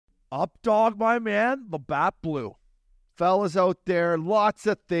Up dog, my man, Labatt Blue. Fellas out there, lots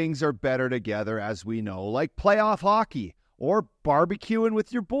of things are better together, as we know, like playoff hockey or barbecuing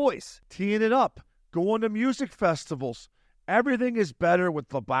with your boys. Teeing it up, going to music festivals. Everything is better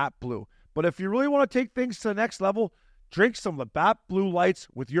with Labatt Blue. But if you really want to take things to the next level, drink some Labatt Blue Lights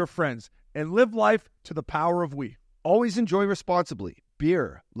with your friends and live life to the power of we. Always enjoy responsibly.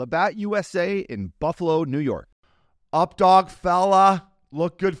 Beer, Labatt USA in Buffalo, New York. Up dog, fella.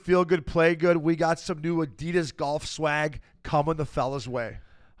 Look good, feel good, play good. We got some new Adidas golf swag coming the fella's way.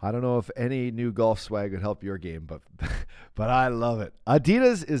 I don't know if any new golf swag would help your game, but I love it.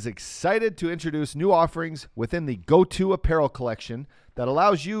 Adidas is excited to introduce new offerings within the Go-To apparel collection that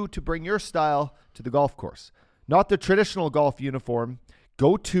allows you to bring your style to the golf course. Not the traditional golf uniform,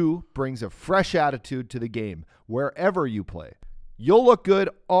 Go-To brings a fresh attitude to the game wherever you play. You'll look good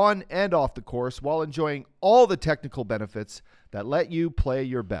on and off the course while enjoying all the technical benefits that let you play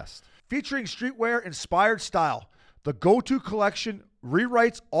your best. Featuring streetwear-inspired style, the Go-To collection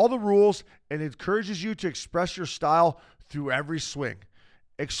rewrites all the rules and encourages you to express your style through every swing.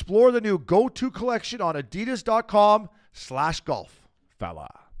 Explore the new Go-To collection on adidas.com/golf. Fella.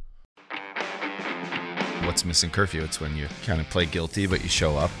 What's missing curfew? It's when you kind of play guilty, but you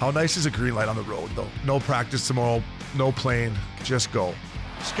show up. How nice is a green light on the road, though? No practice tomorrow, no plane, just go.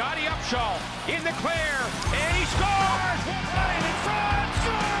 Scotty Upshaw in the clear, and he scores! Right in front,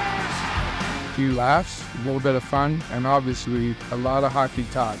 scores! A few laughs, a little bit of fun, and obviously a lot of hockey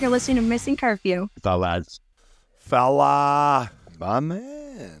talk. You're listening to Missing Curfew. The lads. Fella. My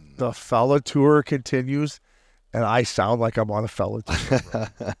man. The fella tour continues, and I sound like I'm on a fella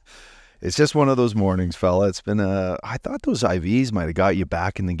tour. It's just one of those mornings, fella. It's been I thought those IVs might have got you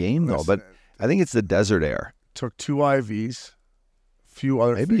back in the game, though, but I think it's the desert air. Took 2 IVs, few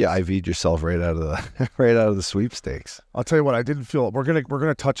other Maybe things. you IV'd yourself right out of the right out of the sweepstakes. I'll tell you what, I didn't feel. We're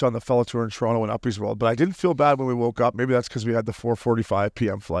gonna touch on the fella tour in Toronto and Uppy's World, but I didn't feel bad when we woke up. Maybe that's because we had the 4:45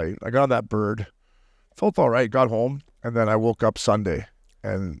 p.m. flight. I got on that bird, felt all right, got home, and then I woke up Sunday,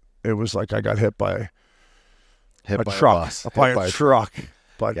 and it was like I got hit by a truck. By a truck.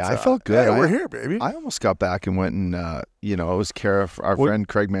 But yeah, I felt good. Hey, we're here, baby. I almost got back and went and, it was our friend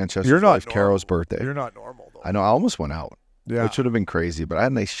Craig Manchester's you're not wife, Caro's birthday. You're not normal, though. I know. I almost went out, Yeah. which would have been crazy, but I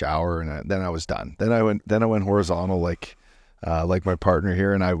had a nice shower, and then I was done. Then I went horizontal like my partner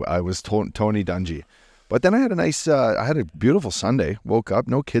here, and I was Tony Dungy. But then I had I had a beautiful Sunday. Woke up,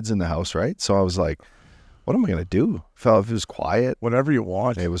 no kids in the house, right? So I was like, what am I going to do? Felt it was quiet. Whatever you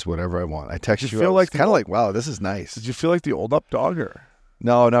want. It was whatever I want. I texted Did you you. feel like kind of like, wow, this is nice. Did you feel like the old up dogger?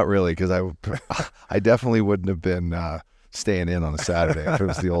 No, not really, because I definitely wouldn't have been staying in on a Saturday if it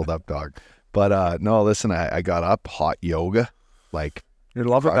was the old up dog. But no, listen, I got up, hot yoga, like you're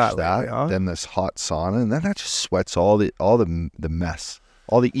loving that, lately, huh? Then this hot sauna, and then that just sweats all the mess,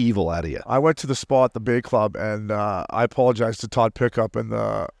 all the evil out of you. I went to the spa at the Bay Club, and I apologized to Todd Pickup and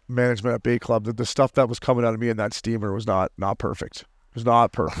the management at Bay Club that the stuff that was coming out of me in that steamer was not perfect. It was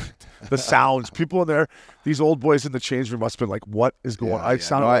not perfect. The sounds, people in there, these old boys in the change room must have been like, what is going on? I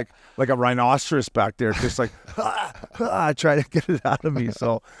sounded like a rhinoceros back there, just like, trying to get it out of me.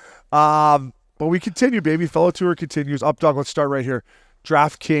 So, but we continue, baby. Fellow tour continues. Up dog, let's start right here.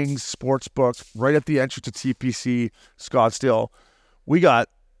 DraftKings Sportsbook, right at the entrance to TPC Scottsdale. We got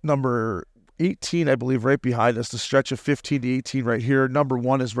number 18, I believe, right behind us. The stretch of 15 to 18 right here. Number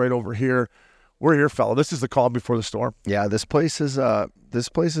 1 is right over here. We're here, fella. This is the calm before the storm. Yeah, this place is a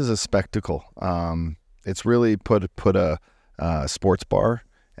spectacle. It's really put a sports bar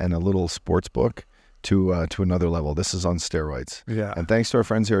and a little sports book to another level. This is on steroids. Yeah. And thanks to our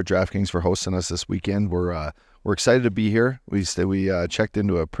friends here at DraftKings for hosting us this weekend. We're excited to be here. We checked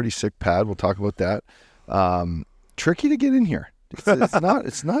into a pretty sick pad. We'll talk about that. Tricky to get in here.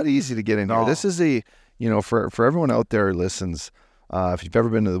 It's not easy to get in here. This is for everyone out there who listens. If you've ever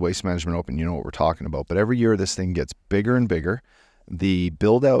been to the Waste Management Open, you know what we're talking about. But every year this thing gets bigger and bigger. The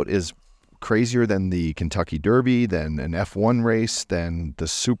build-out is crazier than the Kentucky Derby, than an F1 race, than the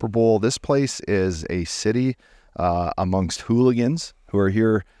Super Bowl. This place is a city amongst hooligans who are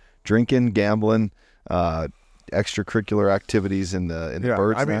here drinking, gambling, extracurricular activities in the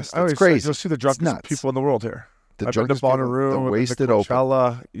bird's nest. It's crazy. You'll see the drunkest people in the world here. I've been to Bonnaroo, the Wasted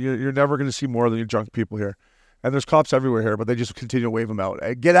Open. You're never going to see more than your drunk people here. And there's cops everywhere here, but they just continue to wave them out.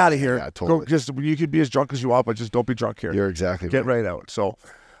 Hey, get out of here. Yeah, totally. You could be as drunk as you want, but just don't be drunk here. You're exactly Get right out. So,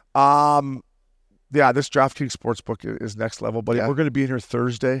 this DraftKings Sportsbook is next level, buddy. Yeah. We're going to be in here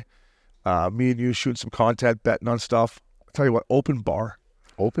Thursday. Me and you shooting some content, betting on stuff. I'll tell you what, open bar.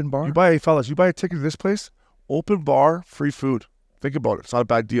 Open bar? You buy a ticket to this place, open bar, free food. Think about it. It's not a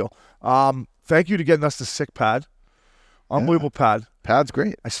bad deal. Thank you to getting us the sick pad. Unbelievable pad. Pad's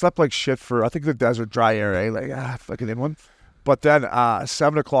great. I slept like shit for, I think the desert dry air, fucking in one. But then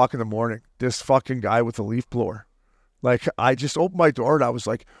 7 o'clock in the morning, this fucking guy with a leaf blower. Like, I just opened my door and I was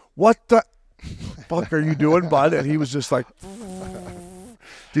like, what the fuck are you doing, bud? And he was just like,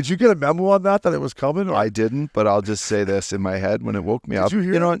 did you get a memo on that it was coming? Or? I didn't, but I'll just say this in my head when it woke me up. Did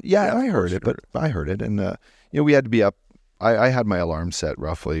you hear it? Yeah, I heard it, but I heard it. And, we had to be up. I had my alarm set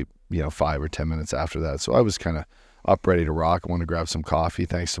roughly, 5 or 10 minutes after that. So I was kind of up ready to rock. I wanted to grab some coffee.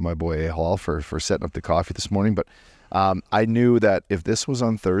 Thanks to my boy A. Hall for setting up the coffee this morning. But I knew that if this was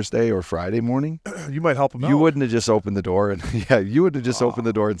on Thursday or Friday morning, you might help him out. You wouldn't have just opened the door and you would have just opened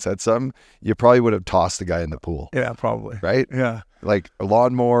the door and said something. You probably would have tossed the guy in the pool. Yeah, probably. Right? Yeah. Like a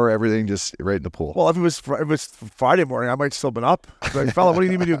lawnmower, everything just right in the pool. Well, if it was Friday morning, I might still been up. Like, fella, what do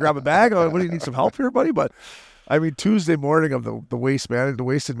you need me to do? Grab a bag? What do you need some help here, buddy? But I mean, Tuesday morning of the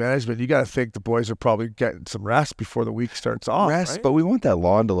wasted management, you got to think the boys are probably getting some rest before the week starts off. Rest, right? but we want that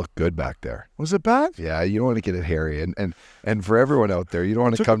lawn to look good back there. Was it bad? Yeah, you don't want to get it hairy, and for everyone out there, you don't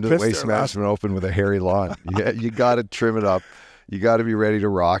want to come to the Waste Management Open with a hairy lawn. You got to trim it up. You got to be ready to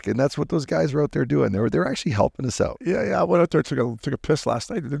rock, and that's what those guys were out there doing. They're actually helping us out. Yeah. I went out there, took a piss last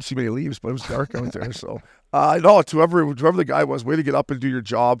night. I didn't see many leaves, but it was dark out there. So, no, to whoever the guy was, way to get up and do your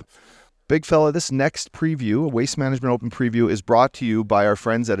job. Big fella, this next preview, a Waste Management Open preview, is brought to you by our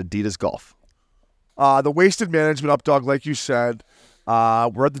friends at Adidas Golf. The Wasted Management Up, Doug, like you said,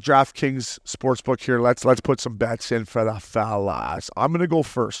 we're at the DraftKings Sportsbook here. Let's put some bets in for the fellas. I'm going to go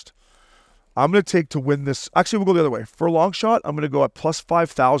first. I'm going to take to win this. Actually, we'll go the other way. For a long shot, I'm going to go at plus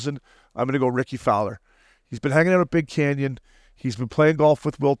 5,000. I'm going to go Ricky Fowler. He's been hanging out at Big Canyon. He's been playing golf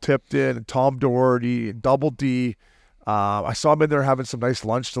with Will Tipton and Tom Doherty and Double D. I saw him in there having some nice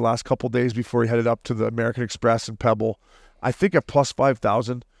lunch the last couple of days before he headed up to the American Express in Pebble. I think at plus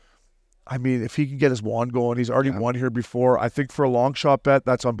 5,000, I mean, if he can get his wand going, he's already won here before. I think for a long shot bet,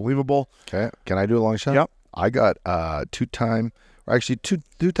 that's unbelievable. Okay. Can I do a long shot? Yep. I got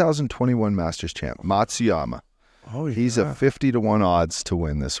 2021 Masters champ, Matsuyama. Oh, yeah. He's a 50-1 odds to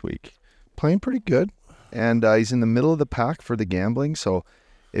win this week. Playing pretty good. And he's in the middle of the pack for the gambling. So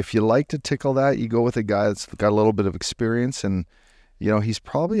if you like to tickle that, you go with a guy that's got a little bit of experience. And, he's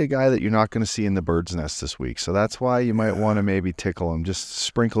probably a guy that you're not going to see in the bird's nest this week. So that's why you might want to maybe tickle him. Just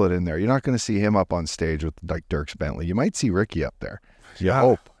sprinkle it in there. You're not going to see him up on stage with like Dierks Bentley. You might see Ricky up there. You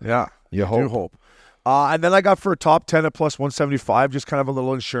hope. Yeah. You do hope. And then I got for a top 10 at plus 175, just kind of a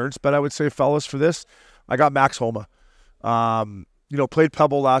little insurance bet, I would say, fellas, for this. I got Max Homa. Played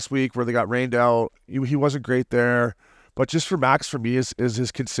Pebble last week where they got rained out. He wasn't great there. But just for Max, for me, is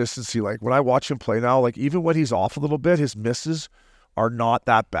his consistency. Like, when I watch him play now, like, even when he's off a little bit, his misses are not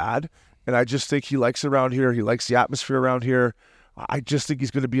that bad. And I just think he likes it around here. He likes the atmosphere around here. I just think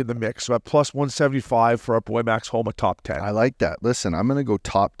he's going to be in the mix. So at plus 175 for our boy Max Homa, top 10. I like that. Listen, I'm going to go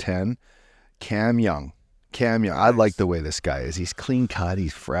top 10. Cam Young. Nice. I like the way this guy is. He's clean cut.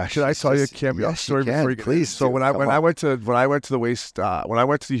 He's fresh. Should I tell you a Cam Young story before you get please? So when I went to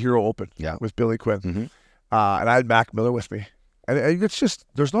the Hero Open with Billy Quinn, and I had Mac Miller with me, and it's just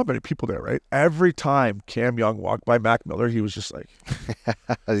there's not many people there, right? Every time Cam Young walked by Mac Miller, he was just like,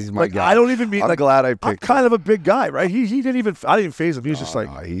 "He's my guy." I don't even mean. I'm glad I picked. I'm kind of a big guy, right? He didn't even. I didn't phase him. He was just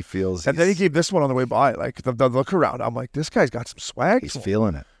like he feels. And then he gave this one on the way by, like the look around. I'm like, this guy's got some swag. He's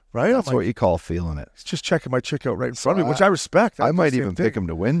feeling it. Right? That's what you call feeling it. He's just checking my chick out right in front of me, which I respect. I might even pick him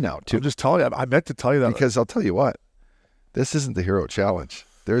to win now, too. I'm just telling you. I meant to tell you that. Because I'll tell you what. This isn't the Hero Challenge.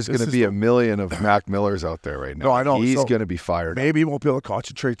 There's going to be a million of Mac Millers out there right now. No, I know. He's going to be fired up. Maybe he won't be able to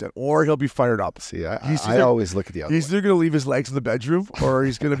concentrate then, or he'll be fired up. See, I always look at the other He's either going to leave his legs in the bedroom, or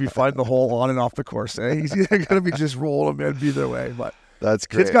he's going to be fighting the hole on and off the course. He's either going to be just rolling them in, be their way. But that's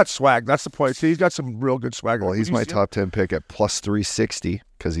great. Kid's got swag. That's the point. See, he's got some real good swag. Well, he's my top 10 pick at plus 360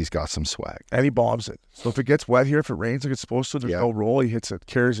 because he's got some swag. And he bombs it. So if it gets wet here, if it rains like it's supposed to, there's no roll. He hits it,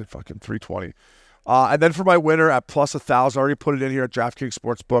 carries it fucking 320. And then for my winner at plus 1,000, I already put it in here at DraftKings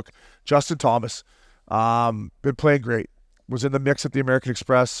Sportsbook, Justin Thomas. Been playing great. Was in the mix at the American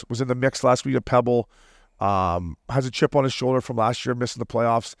Express. Was in the mix last week at Pebble. Has a chip on his shoulder from last year, missing the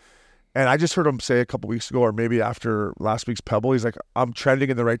playoffs. And I just heard him say a couple weeks ago, or maybe after last week's Pebble, he's like, I'm trending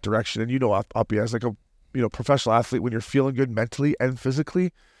in the right direction. And Uppy, as like a professional athlete, when you're feeling good mentally and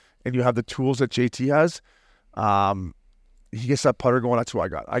physically, and you have the tools that JT has, he gets that putter going. That's who I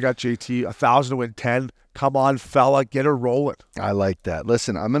got. I got JT, 1,000 to win 10. Come on, fella, get her rolling. I like that.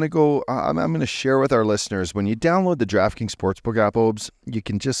 Listen, I'm going to go, I'm going to share with our listeners, when you download the DraftKings Sportsbook app, Obes, you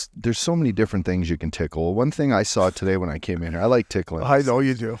can there's so many different things you can tickle. One thing I saw today when I came in here, I like tickling. I know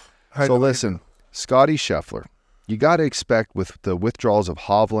you do. So listen, Scotty Scheffler, you got to expect with the withdrawals of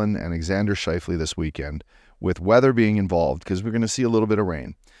Hovland and Alexander Schauffele this weekend, with weather being involved, because we're going to see a little bit of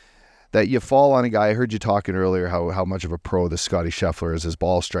rain, that you fall on a guy. I heard you talking earlier how much of a pro this Scotty Scheffler is, his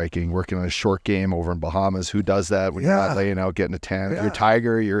ball striking, working on a short game over in Bahamas. Who does that when you're not laying out, getting a tan? You're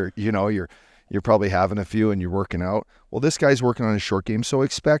Tiger, you're probably having a few and you're working out. Well, this guy's working on his short game, so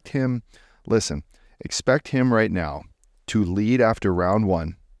expect him right now to lead after round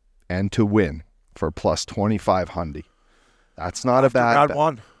 1 and to win for plus 2,500. That's not After a bad round bet.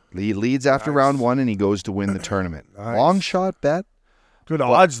 1. He leads after round 1 and he goes to win the tournament. Nice. Long shot bet. Good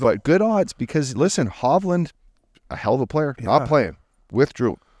odds, though. But good odds, because, listen, Hovland, a hell of a player, not playing,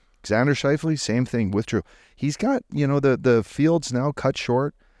 withdrew. Xander Schauffele, same thing, withdrew. He's got, the fields now cut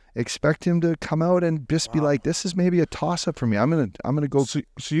short. Expect him to come out and just be like, this is maybe a toss-up for me. I'm gonna go. So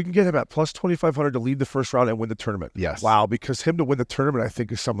you can get him at plus 2,500 to lead the first round and win the tournament. Yes. Wow, because him to win the tournament, I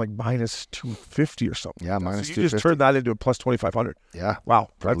think, is something like minus 250 or something. Yeah, minus so you 250. just turned that into a plus 2,500. Yeah. Wow.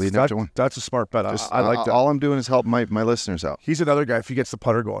 Leading up to one. That's a smart bet. Just, I like that. All I'm doing is help my listeners out. He's another guy if he gets the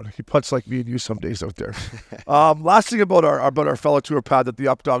putter going. He putts like me and you some days out there. Last thing about our fellow tour pad that the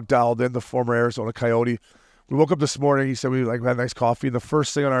Updog dialed in, the former Arizona Coyote. We woke up this morning. He said we had nice coffee, and the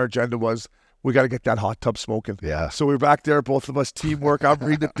first thing on our agenda was we got to get that hot tub smoking. Yeah. So we're back there, both of us, teamwork. I'm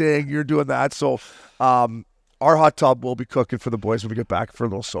reading the thing, you're doing that. So our hot tub will be cooking for the boys when we get back for a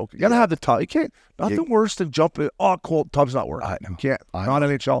little soak. You got to have the tub. You can't. Nothing worse than jumping. Cold tub's not working. You can't. Not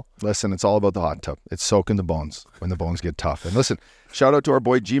NHL. Listen, it's all about the hot tub. It's soaking the bones when the bones get tough. And listen, shout out to our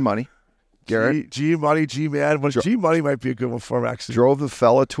boy G Money. Garrett. G Money, G Man. G Money might be a good one for him, actually. Drove the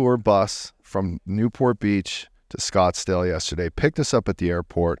Fella Tour bus from Newport Beach to Scottsdale yesterday. Picked us up at the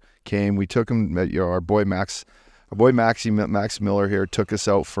airport. Came. We took him. Our boy Max Miller here took us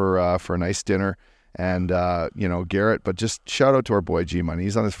out for a nice dinner. And Garrett. But just shout out to our boy G Money.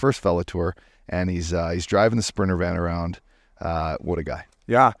 He's on his first Fella Tour, and he's driving the Sprinter van around. What a guy.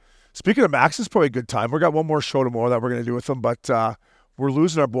 Yeah. Speaking of Max, it's probably a good time. We got one more show tomorrow that we're going to do with him, but we're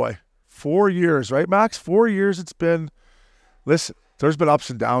losing our boy. 4 years, right, Max? 4 years it's been. Listen, there's been ups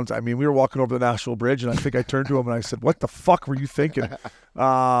and downs. I mean, we were walking over the National Bridge, and I think I turned to him and I said, what the fuck were you thinking?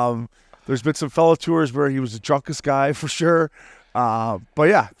 There's been some fellow tours where he was the drunkest guy for sure. But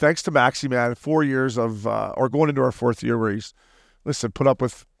yeah, thanks to Maxie, man. 4 years of, or going into our 4th year where he's, put up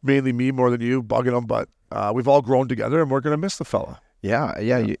with mainly me more than you, bugging him, but we've all grown together and we're going to miss the fella.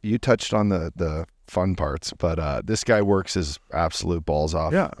 Yeah. You touched on the fun parts, but this guy works his absolute balls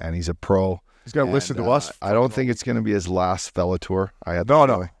off. Yeah. And he's a pro. He's got to listen to us. I don't think it's going to be his last Fella Tour.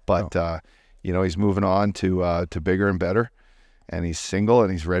 No. But he's moving on to bigger and better, and he's single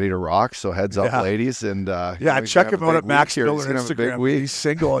and he's ready to rock. So heads up, ladies, and check him out at Max Miller Miller Instagram. He's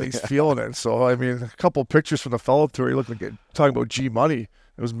single and he's feeling it. So I mean, a couple pictures from the Fellow Tour. He looked like talking about G Money.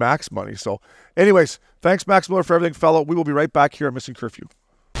 It was Max Money. So, anyways, thanks Max Miller for everything, fellow. We will be right back here at Missing Curfew.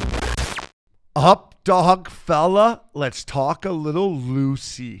 Up, dog, fella. Let's talk a little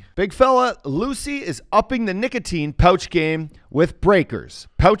Lucy. Big fella, Lucy is upping the nicotine pouch game with Breakers.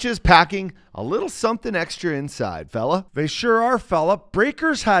 Pouches packing a little something extra inside, fella. They sure are, fella.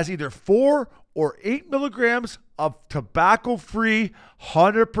 Breakers has either 4 or 8 milligrams of tobacco-free,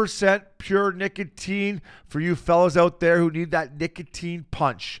 100% pure nicotine for you fellas out there who need that nicotine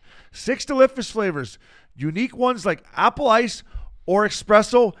punch. 6 delicious flavors, unique ones like apple ice or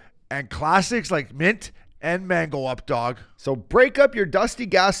espresso, and classics like mint and mango, up dog. So break up your dusty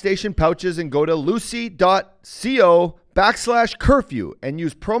gas station pouches and go to lucy.co/curfew and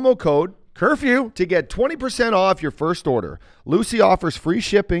use promo code curfew to get 20% off your first order. Lucy offers free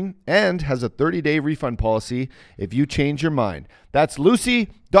shipping and has a 30-day refund policy if you change your mind. That's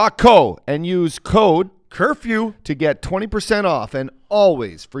lucy.co and use code curfew to get 20% off and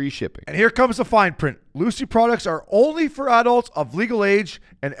always free shipping. And here comes the fine print. Lucy products are only for adults of legal age,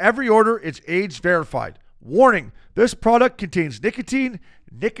 and every order is age verified. Warning, this product contains nicotine.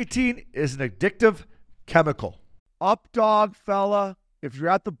 Nicotine is an addictive chemical. Up dog, fella. If you're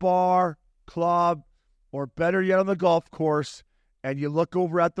at the bar, club, or better yet on the golf course, and you look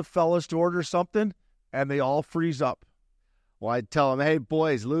over at the fellas to order something, and they all freeze up. Well, I'd tell them, hey,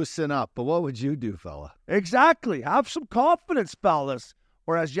 boys, loosen up. But what would you do, fella? Exactly. Have some confidence, fellas.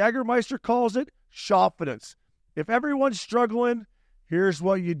 Or as Jägermeister calls it, shopfidence. If everyone's struggling, here's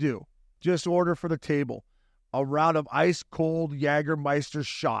what you do. Just order for the table a round of ice-cold Jägermeister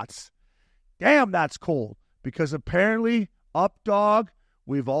shots. Damn, that's cold. Because apparently, up dog,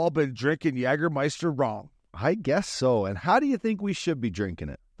 we've all been drinking Jägermeister wrong. I guess so. And how do you think we should be drinking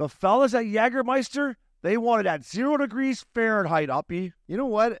it? The fellas at Jägermeister, they want it at 0 degrees Fahrenheit, uppy. You know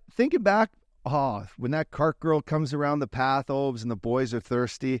what? Thinking back, when that cart girl comes around the path, Obes, and the boys are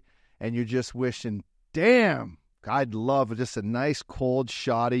thirsty, and you're just wishing, damn, I'd love just a nice cold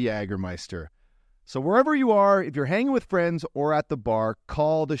shot of Jägermeister. So wherever you are, if you're hanging with friends or at the bar,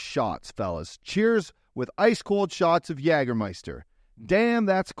 call the shots, fellas. Cheers with ice-cold shots of Jägermeister. Damn,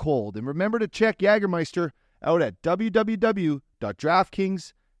 that's cold. And remember to check Jägermeister out at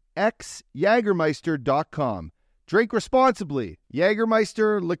www.draftkingsxjagermeister.com. Drink responsibly.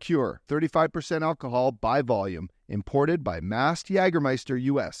 Jägermeister liqueur, 35% alcohol by volume. Imported by Mast Jägermeister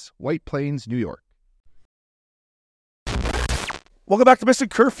U.S., White Plains, New York. Welcome back to Missing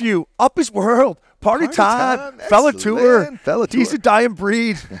Curfew. Uppy's World. Party time. Fella Excellent. tour. Fella He's tour. a dying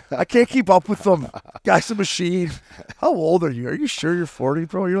breed. I can't keep up with them. Guy's a machine. How old are you? Are you sure you're 40,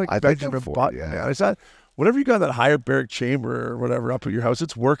 bro? You're like I think Benjamin I'm 40, Button. yeah. Man. Is that whatever you got in that hyperbaric chamber or whatever up at your house?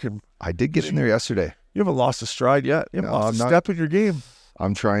 It's working. I did get in there yesterday. You haven't lost a stride yet. You haven't No, lost I'm a not. step in your game.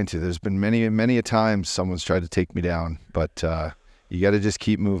 I'm trying to. There's been many a time someone's tried to take me down, but you got to just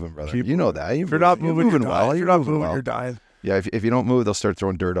keep moving, brother. You know that. If you're not moving, you're well. dying. If you're not moving, you're dying. Yeah, if you don't move, they'll start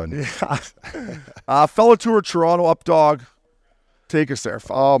throwing dirt on you. Fellow tour Toronto up dog. Take us there.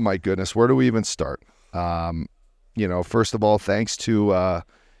 Oh my goodness, where do we even start? First of all, thanks to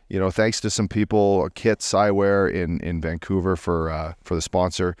some people, Kit Cywear in Vancouver for the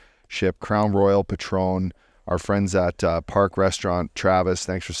sponsorship, Crown Royal, Patron, our friends at Park Restaurant, Travis.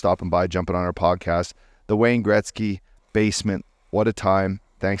 Thanks for stopping by, jumping on our podcast. The Wayne Gretzky Basement. What a time!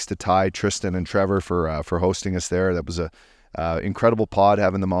 Thanks to Ty, Tristan, and Trevor for hosting us there. That was a incredible pod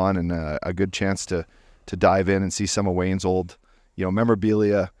having them on, and a good chance to dive in and see some of Wayne's old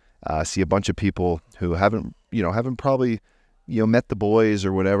memorabilia. See a bunch of people who haven't probably met the boys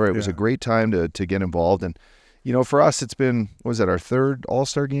or whatever. It was a great time to get involved, and for us it's been, what was that, our third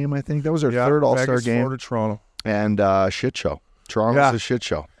All-Star game? I think that was our third All-Star Vegas, game. Florida, Toronto. And shit show. Toronto's a shit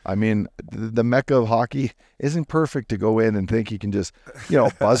show. I mean, the mecca of hockey isn't perfect to go in and think you can just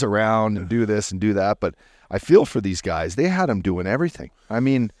buzz around and do this and do that, but I feel for these guys. They had them doing everything. I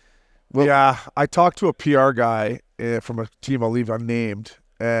mean, I talked to a PR guy from a team I'll leave unnamed,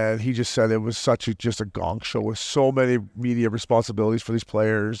 and he just said it was just a gong show with so many media responsibilities for these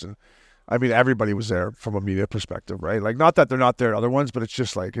players. And I mean, everybody was there from a media perspective, right? Like, not that they're not there at other ones, but it's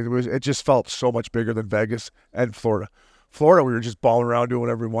just like, it just felt so much bigger than Vegas and Florida. Florida, we were just balling around doing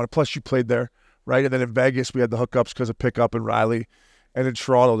whatever we wanted. Plus, you played there, right? And then in Vegas, we had the hookups because of Pickup and Riley. And in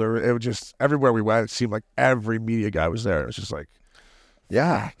Toronto, it was just everywhere we went, it seemed like every media guy was there. It was just like,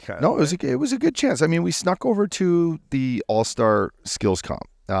 no, it was a good chance. I mean, we snuck over to the All-Star Skills Comp.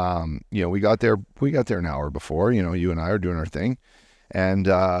 We got there an hour before. You and I are doing our thing, and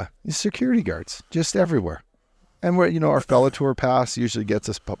security guards just everywhere. And we're our fellow tour pass usually gets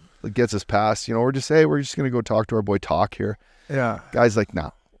us past. We're just gonna go talk to our boy Talk here. yeah. Guys like,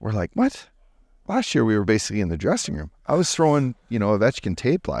 nah. We're like, what? Last year we were basically in the dressing room. I was throwing Ovechkin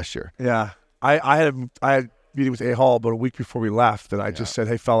tape last year. Yeah. I had a meeting with A-Hall about a week before we left, and I just said,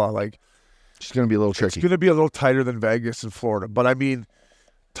 hey, fella, like, It's gonna be a little it's tricky. going to be a little tighter than Vegas and Florida. But, I mean,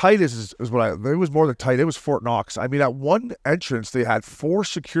 tight is what it was more than tight. It was Fort Knox. I mean, at one entrance, they had 4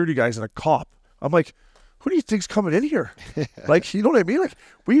 security guys and a cop. I'm like, who do you think's coming in here? Like, you know what I mean? Like,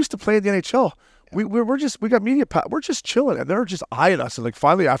 we used to play in the NHL. We got media, we're just chilling, and they're just eyeing us. And like,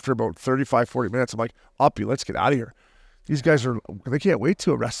 finally, after about 35, 40 minutes, I'm like, Uppy, let's get out of here. These guys they can't wait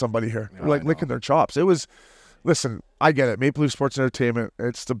to arrest somebody here. We're like licking their chops. It was, listen, I get it. Maple Leaf Sports Entertainment,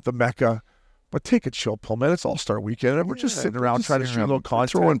 it's the mecca, but take a chill pill, man. It's All-Star weekend, and we're just sitting around trying to shoot a little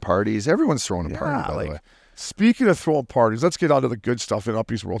content. Throwing parties. Everyone's throwing a party, by the way. Speaking of throwing parties, let's get on to the good stuff in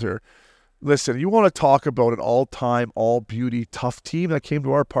Uppy's world here. Listen, you want to talk about an all-time, all-beauty, tough team that came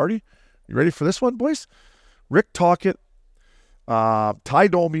to our party? You ready for this one, boys? Rick Tocchet, Ty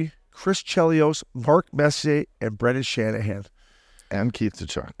Domi, Chris Chelios, Mark Messier, and Brendan Shanahan. And Keith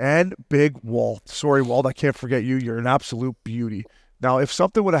Tkachuk. And Big Walt. Sorry, Walt, I can't forget you. You're an absolute beauty. Now, if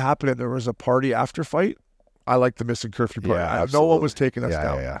something would have happened and there was a party after fight, I like the missing curfew party. Yeah, no one was taking us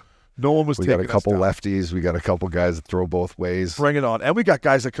down. Yeah. No one was We taking got a couple us down. lefties. We got a couple guys that throw both ways. Bring it on. And we got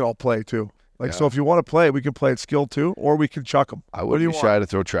guys that can all play, too. So if you want to play, we can play at skill, too, or we can chuck them. I wouldn't be shy to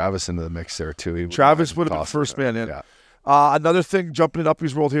throw Travis into the mix there, too. Travis would have been first man in. Yeah. Another thing jumping in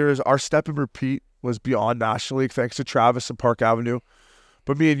Uppy's world here is our step and repeat was beyond National League thanks to Travis and Park Avenue.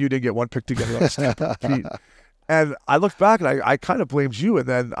 But me and you didn't get one pick together on step and repeat. And I looked back and I kind of blamed you. And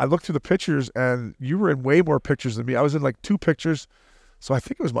then I looked through the pictures and you were in way more pictures than me. I was in like 2 pictures. So I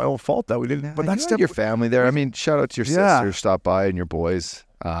think it was my own fault that we didn't. But that's your family there. I mean, shout out to your sister, stop by, and your boys.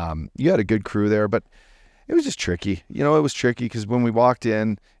 You had a good crew there, but it was just tricky. It was tricky because when we walked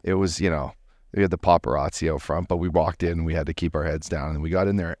in, it was, we had the paparazzi out front, but we walked in and we had to keep our heads down. And we got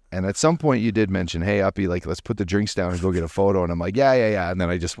in there. And at some point you did mention, hey, Uppy, like, let's put the drinks down and go get a photo. And I'm like, yeah. And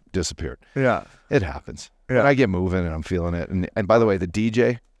then I just disappeared. Yeah. It happens. Yeah. And I get moving and I'm feeling it. And by the way, the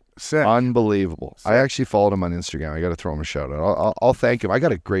DJ, Sick. Unbelievable. I actually followed him on Instagram. I got to throw him a shout out. I'll thank him. I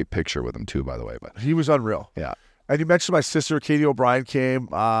got a great picture with him too, by the way. But He was unreal. yeah, And you mentioned my sister, Katie O'Brien, came.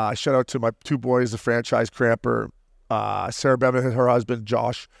 Shout out to my 2 boys, the franchise cramper, Sarah Bevan and her husband,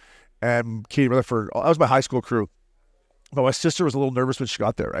 Josh, and Katie Rutherford. That was my high school crew. But my sister was a little nervous when she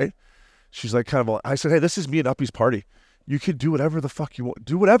got there, right? She's like I said, hey, this is me and Uppy's party. You can do whatever the fuck you want.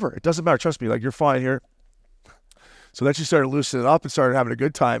 Do whatever. It doesn't matter. Trust me. Like, you're fine here. So then she started loosening up and started having a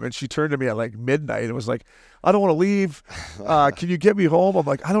good time. And she turned to me at like midnight and was like, I don't want to leave. Can you get me home? I'm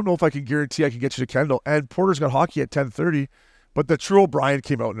like, I don't know if I can guarantee I can get you to Kendall. And Porter's got hockey at 10:30. But the true O'Brien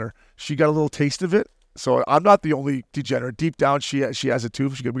came out in her. She got a little taste of it. So I'm not the only degenerate. Deep down, she has it too.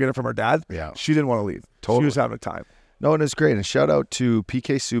 We get it from her dad. Yeah. She didn't want to leave. Totally. She was having a time. no, and it's great. And shout out to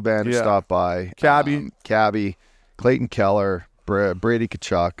PK Subban who stopped by, Cabby, Clayton Keller, Brady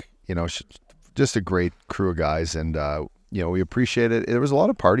Kachuk. Just a great crew of guys, and we appreciate it. There was a lot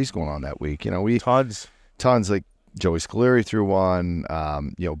of parties going on that week. Tons. Like Joey Scolari threw one.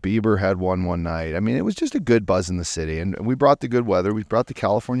 Bieber had one night. I mean, it was just a good buzz in the city, and we brought the good weather. We brought the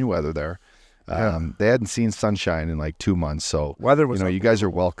California weather there. They hadn't seen sunshine in like 2 months, so Weather was you guys are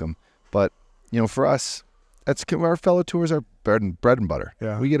welcome. But for us, that's our fellow tours are bread and butter.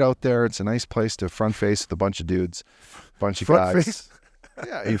 Yeah. We get out there. It's a nice place to front face with a bunch of dudes, bunch of Front guys. face?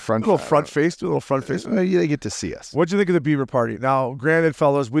 Yeah, you front Do a little front face. They get to see us. What'd you think of the Bieber party? Now, granted,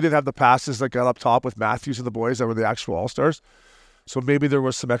 fellas, we didn't have the passes that got up top with Matthews and the boys that were the actual All-Stars. So maybe there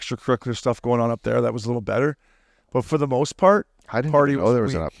was some extracurricular stuff going on up there that was a little better. But for the most part, I didn't party know was there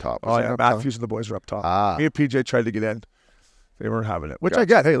was clean. an up top. Oh, yeah, Matthews and the boys were up top. Me and PJ tried to get in. They weren't having it, which I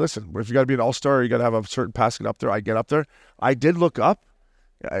get. Hey, listen, if you got to be an all-star, you got to have a certain pass to get up there. I get up there. I did look up.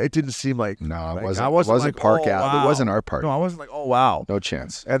 It didn't seem like it I wasn't like, Park oh, Ave. wow. It wasn't our party. No, I wasn't like, oh wow, No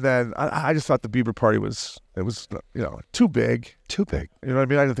chance. And then I just thought the Bieber party was too big. Too big. You know what I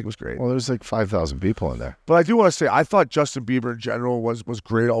mean? I didn't think it was great. Well, there's like 5,000 people in there. But I do want to say I thought Justin Bieber in general was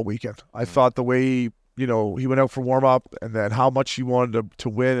great all weekend. I thought the way he went out for warm up and then how much he wanted to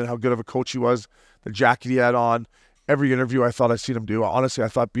win and how good of a coach he was, the jacket he had on, every interview I thought I'd seen him do. Honestly, I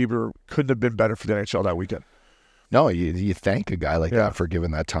thought Bieber couldn't have been better for the NHL that weekend. No, you thank a guy like that for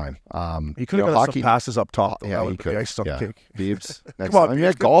giving that time. He could have got some passes up top. Though. Yeah, he could. The iced on the cake. Biebs. Come on,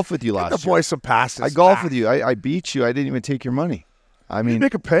 I golfed with you Get last the boy year. some passes. I golfed with you. I beat you. I didn't even take your money. I Did mean, you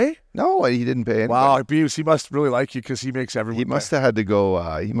make him pay? no, he didn't pay anybody. Wow, Biebs, he must really like you because he makes everyone He pay. must have had to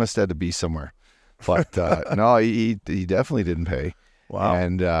go. He must have had to be somewhere. But no, he definitely didn't pay. Wow.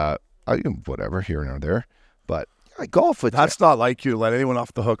 And whatever here and there, but I golf with That's not like you to let anyone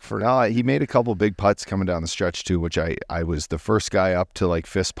off the hook for you. No, he made a couple big putts coming down the stretch too, which I was the first guy up to like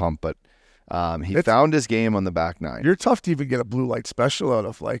fist pump, but he found his game on the back nine. You're tough to even get a blue light special out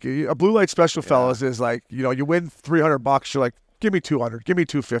of. Like a blue light special, fellas, is like you win $300. You're like, give me $200, give me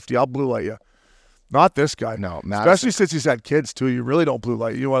 $250. I'll blue light you. Not this guy. No, Madison. Especially since he's had kids too. You really don't blue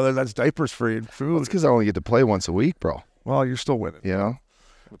light. You want to that's diapers free and food. Well, it's because I only get to play once a week, bro. Well, you're still winning.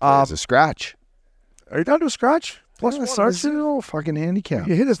 It's a scratch. Are you down to a scratch? Plus Yeah, one, it's aren't you? no fucking handicap.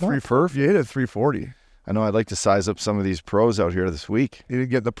 You hit it It's not perfect. You hit it 340. I know I'd like to size up some of these pros out here this week. You didn't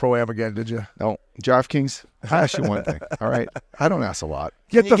get in the pro-am again, did you? No, DraftKings, I ask you one thing. All right, I don't ask a lot.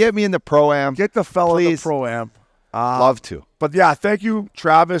 Get Get me in the pro-am. Get the fella in the Please. pro-am. Love to. But yeah, thank you,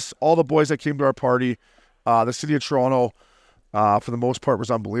 Travis, all the boys that came to our party. The city of Toronto, for the most part, was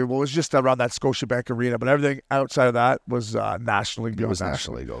unbelievable. It was just around that Scotiabank Arena, but everything outside of that was National League. It was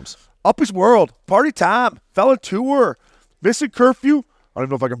National League Obes. Up his world. Party time. Fella tour. Missing curfew. I don't even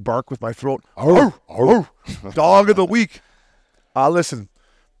know if I can bark with my throat. Dog of the week. Listen,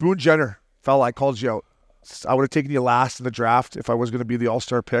 Boone Jenner, fella, I called you out. I would have taken you last in the draft if I was going to be the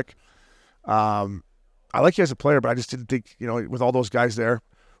all-star pick. I like you as a player, but I just didn't think, with all those guys there.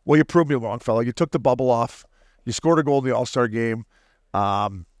 Well, you proved me wrong, fella. You took the bubble off. You scored a goal in the all-star game.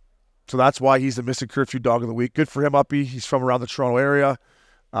 So that's why he's the missing curfew dog of the week. Good for him, Uppy. He's from around the Toronto area.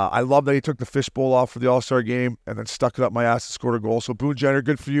 I love that he took the fishbowl off for the all-star game and then stuck it up my ass and scored a goal. So Boone Jenner,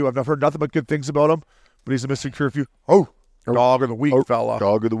 good for you. I've heard nothing but good things about him, but he's the missing curfew. Dog of the week, fella.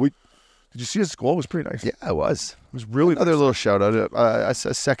 Dog of the week. Did you see his goal? It was pretty nice. Yeah, it was. It was really Another nice. little shout out. A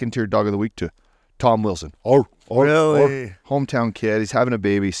second-tier dog of the week to Tom Wilson. Really? Hometown kid. He's having a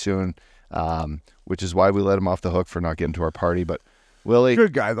baby soon, which is why we let him off the hook for not getting to our party. But Willie,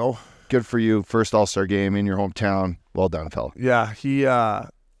 Good guy, though. good for you. First All-Star game in your hometown. Well done, fella. Yeah, he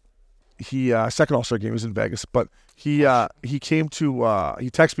second all-star game was in Vegas, but he came to he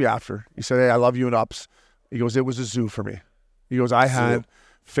texted me after. He said, "Hey, I love you and Ups." He goes, "It was a zoo for me." He goes, "I had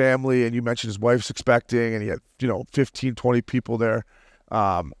family, and you mentioned his wife's expecting, and he had 15, 20 people there."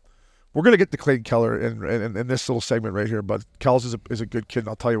 We're going to get to Clayton Keller in this little segment right here, but Kells is a good kid, and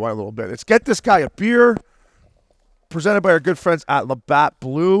I'll tell you why in a little bit. Let's get this guy a beer, presented by our good friends at Labatt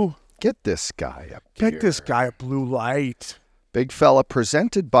Blue. Get this guy a beer. Get this guy a Blue Light. Big fella,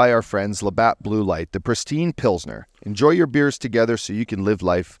 presented by our friends Labatt Blue Light, the pristine Pilsner. Enjoy your beers together so you can live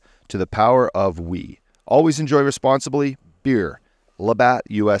life to the power of we. Always enjoy responsibly. Beer. Labatt,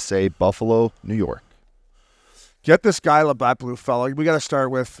 USA, Buffalo, New York. Get this guy, Labatt Blue fella. We got to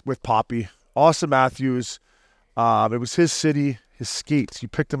start with Poppy. Austin Matthews. It was his city, his skates. You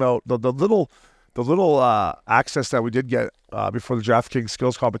picked him out. The little access that we did get before the DraftKings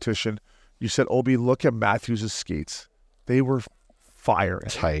skills competition, you said, Obi, look at Matthews' skates. They were fire.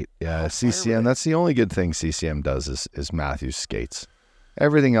 Tight. Yeah, CCM. That's the only good thing CCM does is Matthews skates.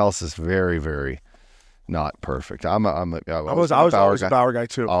 Everything else is very, very not perfect. I was always a Bauer guy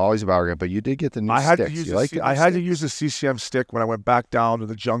too. Always a Bauer guy, but you did get the new I had sticks. to use the CCM stick when I went back down to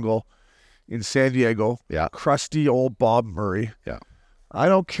the jungle in San Diego. Yeah. Crusty old Bob Murray. Yeah. I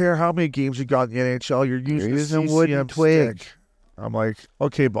don't care how many games you got in the NHL. You're using the wooden CCM twig. stick. I'm like,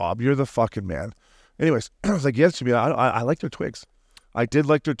 okay, Bob, you're the fucking man. Anyways, I was like, yes, to me. I like their twigs. I did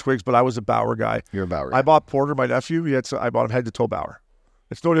like their twigs, but I was a Bauer guy. You're a Bauer guy. I bought Porter, my nephew. I bought him head to toe Bauer.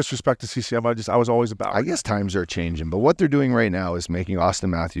 It's no disrespect to CCM. I was always a Bauer. I guess times are changing, but what they're doing right now is making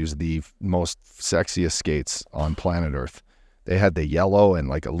Austin Matthews the most sexiest skates on planet Earth. They had the yellow and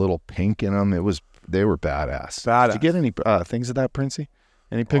like a little pink in them. They were badass. Did you get any things of that, Princey?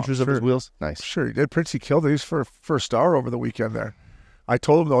 Any pictures of his wheels? Nice. Sure, he did. Princey killed it. He was for a star over the weekend there. I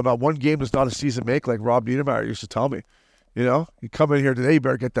told him, though, not one game is not a season make, like Rob Niedermeyer used to tell me. You know, you come in here today, you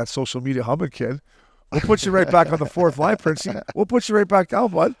better get that social media humming, kid. We'll put you right back on the fourth line, Princey. We'll put you right back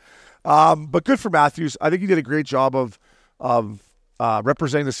down, bud. But good for Matthews. I think he did a great job of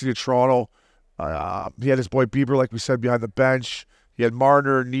representing the city of Toronto. He had his boy Bieber, like we said, behind the bench. He had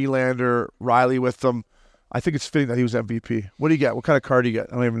Marner, Nylander, Riley with them. I think it's fitting that he was MVP. What do you get? What kind of car do you get?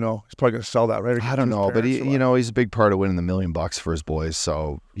 I don't even know. He's probably going to sell that, right? I don't know, but he's a big part of winning the $1 million for his boys.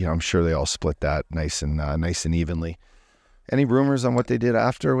 So I'm sure they all split that nice and evenly. Any rumors on what they did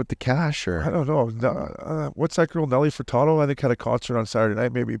after with the cash? Or I don't know. What's that girl, Nelly Furtado? I think had a concert on Saturday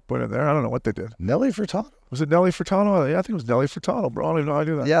night. Maybe put it there. I don't know what they did. Nelly Furtado? Was it Nelly Furtado? Yeah, I think it was Nelly Furtado, bro. I don't even know how I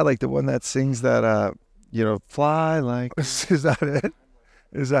do that. Yeah, like the one that sings that, fly like. Is that it?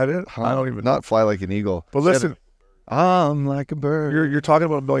 Is that it? Huh? I don't even know. Not fly like an eagle. But listen, I'm like a bird. You're talking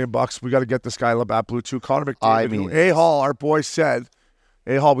about $1 million. We got to get this guy Labatt Blue too. Connor McDavid. A-Hall, our boy said,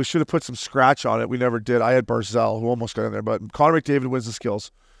 A-Hall, we should have put some scratch on it. We never did. I had Barzell, who almost got in there. But Connor McDavid wins the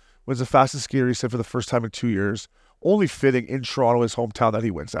skills. Wins the fastest skater, he said, for the first time in 2 years. Only fitting in Toronto, his hometown, that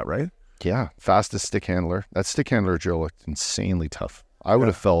he wins that, right? Yeah, fastest stick handler. That stick handler drill looked insanely tough. I would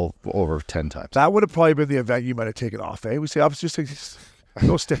have fell over 10 times. That would have probably been the event you might have taken off, eh? We say, I was just thinking,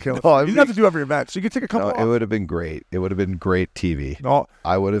 no stick handler. No, you didn't have to do every event, so you could take a couple off. It would have been great. It would have been great TV. No.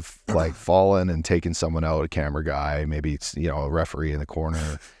 I would have fallen and taken someone out, a camera guy, maybe a referee in the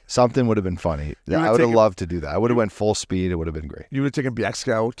corner. Something would have been funny. I would have loved to do that. I would have went full speed. It would have been great. You would have taken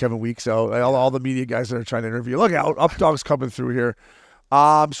Biekska out, Kevin Weeks out, all the media guys that are trying to interview. Look out, Updog's coming through here.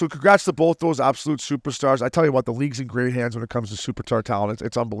 So congrats to both those absolute superstars. I tell you what, the league's in great hands when it comes to superstar talent.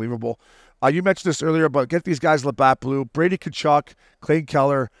 It's unbelievable. You mentioned this earlier, but get these guys Labatt Blue. Brady Tkachuk, Clayton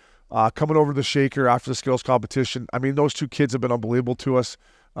Keller, coming over the shaker after the skills competition. I mean, those two kids have been unbelievable to us.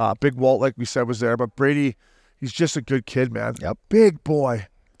 Big Walt, like we said, was there. But Brady, he's just a good kid, man. Yep. Big boy.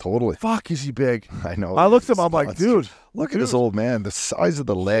 Totally. Fuck, is he big? I know. I looked at him, I'm like, dude. Look at this old man, the size of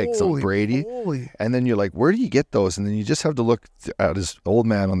the legs of Brady. Holy. And then you're like, where do you get those? And then you just have to look at his old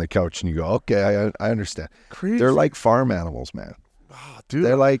man on the couch and you go, okay, I understand. Crazy. They're like farm animals, man. Oh, dude.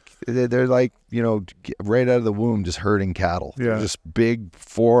 They're like, right out of the womb, just herding cattle. Yeah. They're just big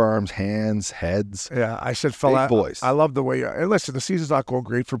forearms, hands, heads. Yeah, I said, fella, big boys. I love the way. And listen, the season's not going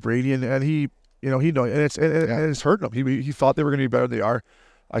great for Brady, and he knows, and it's hurting him. He thought they were going to be better than they are.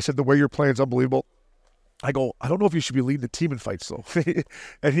 I said, the way you're playing is unbelievable. I go, I don't know if you should be leading the team in fights, though.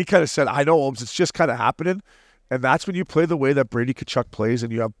 And he kind of said, I know, Holmes, it's just kind of happening. And that's when you play the way that Brady Tkachuk plays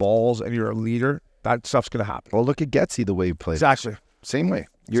and you have balls and you're a leader, that stuff's going to happen. Well, look at Getsy, the way he plays. Exactly. Same way.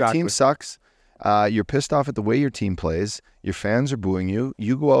 Your team sucks. You're pissed off at the way your team plays. Your fans are booing you.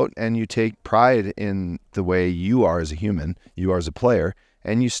 You go out and you take pride in the way you are as a human, you are as a player,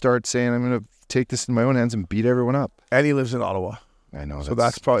 and you start saying, I'm going to take this in my own hands and beat everyone up. And he lives in Ottawa. I know. So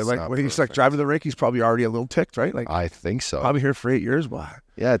that's probably like when he's like driving the rink, he's probably already a little ticked, right? Like I think so. Probably here for 8 years. Why?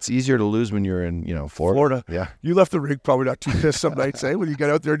 Yeah, it's easier to lose when you're in, Florida. Yeah. You left the rink probably not too pissed some nights, eh? When you get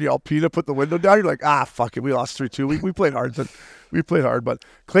out there and the Alpina, put the window down, you're like, fuck it, we lost 3-2. We played hard. We played hard. But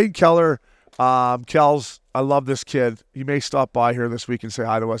Clayton Keller, Kels, I love this kid. He may stop by here this week and say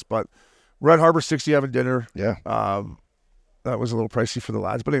hi to us, but we're at Harbor 60 having dinner. Yeah. That was a little pricey for the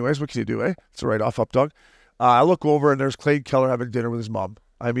lads. But anyways, what can you do, eh? It's a write-off up, Doug. I look over, and there's Clayton Keller having dinner with his mom.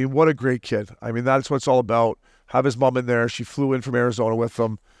 I mean, what a great kid. I mean, that's what it's all about. Have his mom in there. She flew in from Arizona with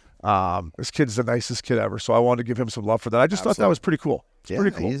him. This kid's the nicest kid ever, so I wanted to give him some love for that. I just thought that was pretty cool. It's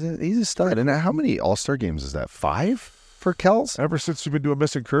pretty cool. He's a stud. And how many All-Star games is that? 5 for Kels? Ever since we've been doing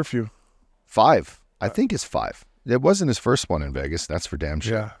Missing Curfew. 5. I think it's 5. It wasn't his first one in Vegas. That's for damn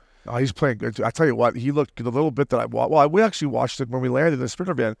sure. Yeah. Oh, he's playing good. I tell you what, he looked good. A little bit that I watched. Well, we actually watched it when we landed in the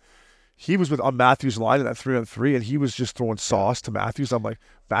Sprinter van. He was on Matthews' line in that 3-on-3, and he was just throwing sauce to Matthews. I'm like,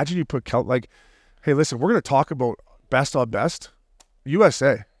 imagine you put hey, listen, we're going to talk about best on best.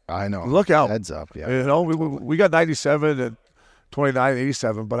 USA. I know. Look out. Heads up, yeah. You know, we got 97 and 29 and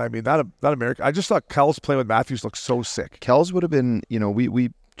 87, but I mean, that American. I just thought Kels playing with Matthews looked so sick. Kels would have been, we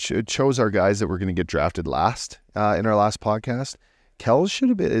chose our guys that were going to get drafted last in our last podcast. Kels should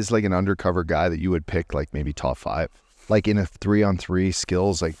have been is like an undercover guy that you would pick like maybe top 5, like in a 3-on-3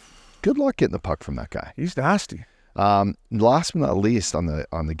 skills. Like, good luck getting the puck from that guy. He's nasty. Last but not least on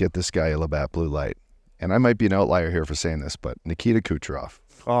the get this guy a Labatt blue light, and I might be an outlier here for saying this, but Nikita Kucherov.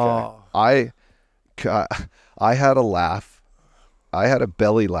 Oh, I had a laugh. I had a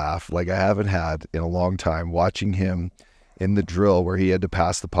belly laugh like I haven't had in a long time watching him in the drill where he had to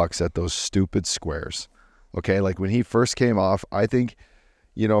pass the pucks at those stupid squares. Okay, like when he first came off, I think,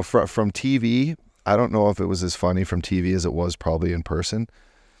 from TV, I don't know if it was as funny from TV as it was probably in person,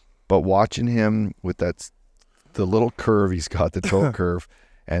 but watching him with the little curve he's got, the toe curve,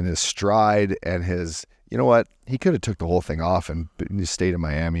 and his stride and his, you know what, he could have took the whole thing off and stayed in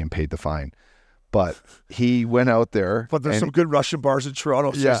Miami and paid the fine. But he went out there. But there's some good Russian bars in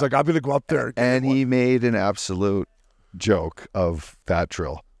Toronto, so he's like, I'm going to go up there. And he made an absolute joke of that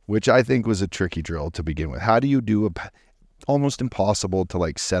drill, which I think was a tricky drill to begin with. How do you do almost impossible to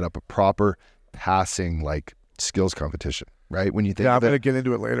like set up a proper passing like skills competition, right? When you think I'm going to get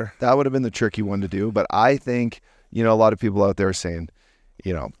into it later. That would have been the tricky one to do. But I think, a lot of people out there are saying,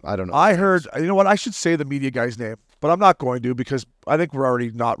 I don't know. I heard, you know what, I should say the media guy's name, but I'm not going to because I think we're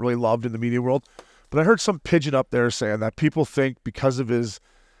already not really loved in the media world. But I heard some pigeon up there saying that people think because of his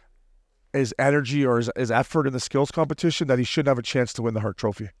energy or his effort in the skills competition that he shouldn't have a chance to win the Hart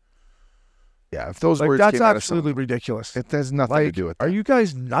Trophy. Yeah, if those like, words that's came out of absolutely ridiculous. It has nothing to do with that. Are you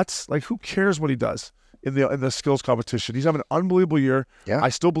guys nuts? Like, who cares what he does in the skills competition? He's having an unbelievable year. Yeah. I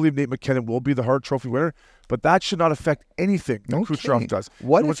still believe Nate McKinnon will be the Hart Trophy winner, but that should not affect anything that Kucherov does.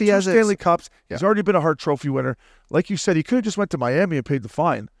 What if he has Stanley Cups? Yeah. He's already been a Hart Trophy winner. Like you said, he could have just went to Miami and paid the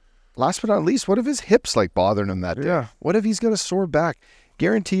fine. Last but not least, what if his hips like bothering him that day? Yeah. What if he's got a sore back?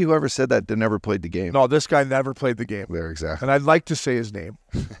 Guarantee whoever said that never played the game. No, this guy never played the game. There, exactly. And I'd like to say his name,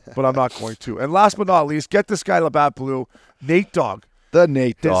 but I'm not going to. And last but not least, get this guy Labatt Blue, Nate Dogg. The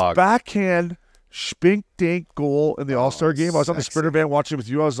Nate Dogg. His backhand spink-dink goal in the All-Star game. I was on the Sprinter van watching it with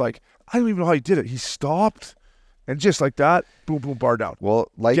you. I was like, I don't even know how he did it. He stopped, and just like that, boom, boom, bar down. Well,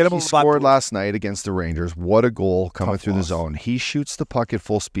 like he scored last night against the Rangers. What a goal coming through the zone. He shoots the puck at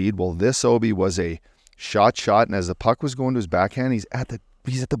full speed. Well, this Obi was a shot, and as the puck was going to his backhand, he's at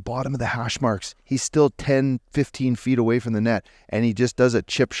the bottom of the hash marks. He's still 10, 15 feet away from the net, and he just does a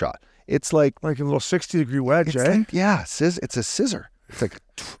chip shot. It's like a little 60-degree wedge, eh? Yeah, it's a scissor. It's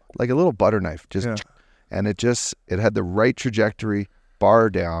like a little butter knife, and it had the right trajectory, bar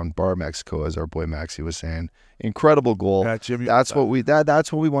down, bar Mexico, as our boy Maxie was saying. Incredible goal. Yeah, Jimmy, that's what we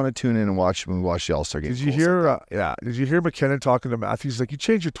want to tune in and watch when we watch the All-Star game. Did you hear? Did you hear McKinnon talking to Matthews? He's like, you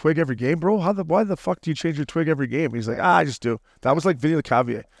change your twig every game, bro. Why the fuck do you change your twig every game? He's like, I just do. That was like Vinny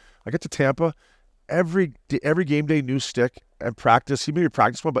LeCavier. I get to Tampa, every game day new stick and practice. He maybe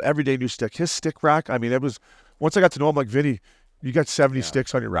practice one, but every day new stick. His stick rack. I mean, it was once I got to know him, like Vinny. You got 70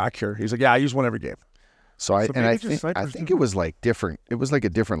 sticks on your rack here. He's like, yeah, I use one every game. I think it was like different. It was like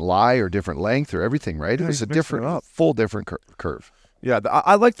a different lie or different length or everything, right? Yeah, it was a different curve. Yeah,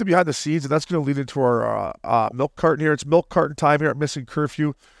 I like the behind the scenes, and that's going to lead into our milk carton here. It's milk carton time here at Missing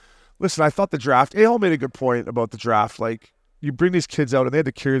Curfew. Listen, I thought the draft, Ahol made a good point about the draft. Like, you bring these kids out, and they had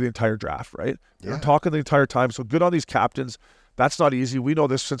to carry the entire draft, right? They're talking the entire time, so good on these captains. That's not easy. We know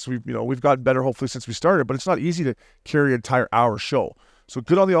this since we've gotten better, hopefully, since we started, but it's not easy to carry an entire hour show. So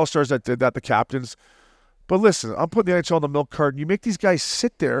good on the All-Stars that did that, the captains. But listen, I'm putting the NHL on the milk carton. You make these guys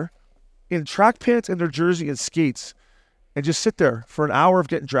sit there in track pants and their jersey and skates and just sit there for an hour of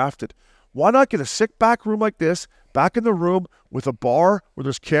getting drafted. Why not get a sick back room like this, back in the room with a bar where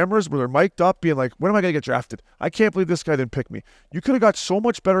there's cameras, where they're mic'd up, being like, when am I going to get drafted? I can't believe this guy didn't pick me. You could have got so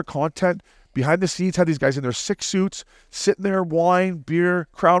much better content behind the scenes had these guys in their 6 suits, sitting there, wine, beer,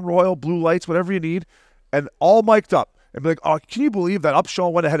 Crown Royal, blue lights, whatever you need, and all mic'd up. And be like, oh, can you believe that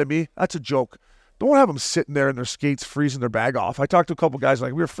Upshaw went ahead of me? That's a joke. Don't have them sitting there in their skates freezing their bag off. I talked to a couple guys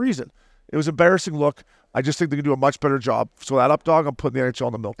like, we were freezing. It was an embarrassing look. I just think they can do a much better job. So that up dog, I'm putting the NHL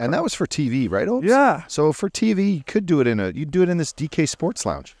on the milk. And that was for TV, right, Obes? Yeah. So for TV, you could do it you'd do it in this DK Sports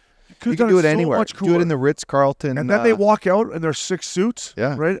Lounge. You could do it anywhere. Do it in the Ritz-Carlton. And then they walk out in their 6 suits,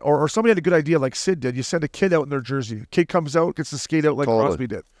 yeah. right? Or somebody had a good idea like Sid did. You send a kid out in their jersey. Kid comes out, gets to skate out like Crosby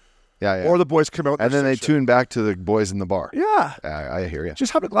did. Yeah. Or the boys come out. And then they tune back to the boys in the bar. Yeah. I hear you.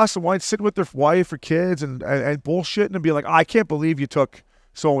 Just having a glass of wine, sitting with their wife or kids and bullshitting and being like, I can't believe you took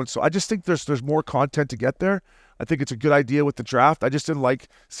so-and-so. I just think there's more content to get there. I think it's a good idea with the draft. I just didn't like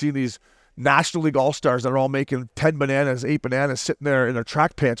seeing these National League All-Stars that are all making 10 bananas, 8 bananas, sitting there in their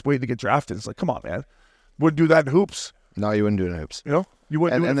track pants waiting to get drafted. It's like, come on, man. Wouldn't do that in hoops. No, you wouldn't do it in hoops. You know? You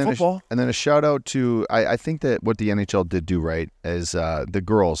wouldn't do it in football. And then a shout-out to, I think that what the NHL did do right is the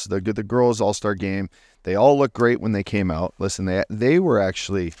girls. The girls All-Star game, they all looked great when they came out. Listen, they were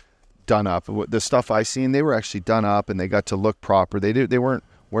actually done up. The stuff I seen, they were actually done up, and they got to look proper. They weren't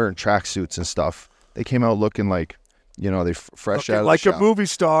wearing tracksuits and stuff. They came out looking like, they fresh out of like the shower. a movie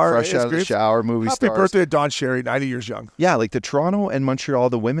star. Fresh out of the shower, movie Happy stars. birthday to Don Cherry, 90 years young. Yeah, like the Toronto and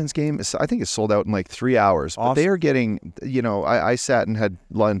Montreal, the women's game, I think it's sold out in like 3 hours. Awesome. But they are getting, I sat and had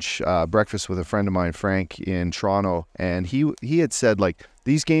lunch, breakfast with a friend of mine, Frank, in Toronto, and he had said, like,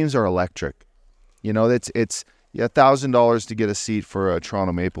 these games are electric. It's $1,000 to get a seat for a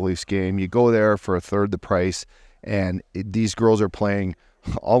Toronto Maple Leafs game. You go there for a third the price, and these girls are playing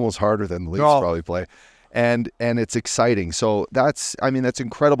almost harder than the Leafs probably play. And it's exciting. So that's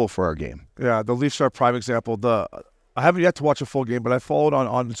incredible for our game. Yeah, the Leafs are a prime example. I haven't yet to watch a full game, but I followed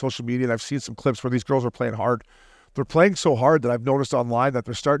on social media, and I've seen some clips where these girls are playing hard. They're playing so hard that I've noticed online that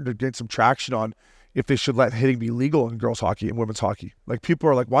they're starting to get some traction on if they should let hitting be legal in girls hockey and women's hockey. Like, people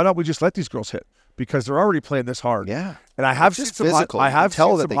are like, why don't we just let these girls hit? Because they're already playing this hard. Yeah. And I have seen some highlights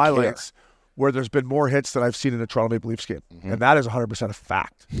care. where there's been more hits than I've seen in a Toronto Maple Leafs game. Mm-hmm. And that is 100% a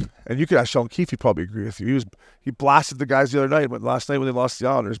fact. And you could ask Sheldon Keefe, he'd probably agree with you. He blasted the guys the other night, last night when they lost the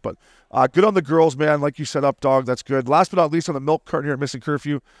Islanders. But good on the girls, man. Like you said, up dog, that's good. Last but not least, on the milk carton here at Missing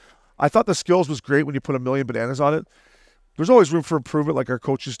Curfew, I thought the skills was great when you put 1 million bananas on it. There's always room for improvement, like our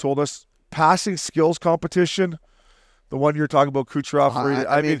coaches told us. Passing skills competition, the one you're talking about, Kucherov.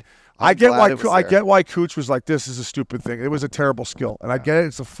 I get why Kuch was like, this is a stupid thing. It was a terrible skill. And I get it.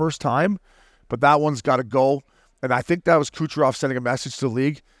 It's the first time. But that one's got to go. And I think that was Kucherov sending a message to the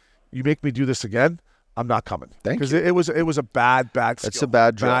league. You make me do this again, I'm not coming. Because it was a bad skill. It's a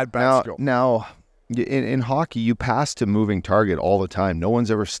bad drill. Bad skill. Now, in hockey, you pass to moving target all the time. No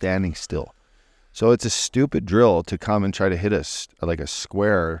one's ever standing still. So it's a stupid drill to come and try to hit a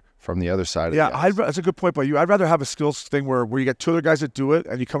square from the other side of the ice. That's a good point by you. I'd rather have a skills thing where you get 2 other guys that do it,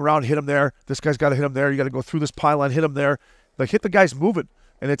 and you come around and hit them there. This guy's got to hit him there. You got to go through this pylon, hit him there. Like, hit the guys moving.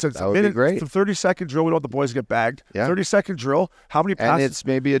 And it's a minute, it's a 30-second drill. We don't want the boys to get bagged. Yeah. 30-second drill. How many passes? And it's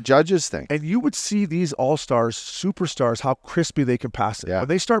maybe a judge's thing. And you would see these all-stars, superstars, how crispy they can pass it. Yeah. When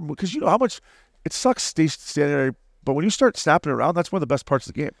they start, because you know how much, it sucks standing there, but when you start snapping it around, that's one of the best parts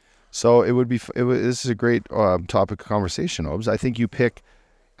of the game. So this is a great topic of conversation, Obes. I think you pick,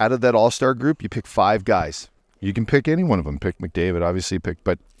 out of that all-star group, you pick 5 guys. You can pick any one of them. Pick McDavid, obviously,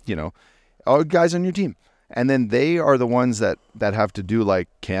 but, all guys on your team. And then they are the ones that have to do like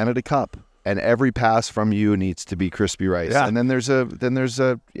Canada Cup, and every pass from you needs to be crispy rice. Yeah. And then there's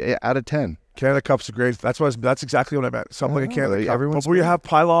a out of 10. Canada Cup's a great. That's exactly what I meant. Something like a Canada Cup. But where you have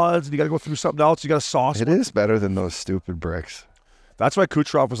pylons and you got to go through something else, you got to sauce. It is better than those stupid bricks. That's why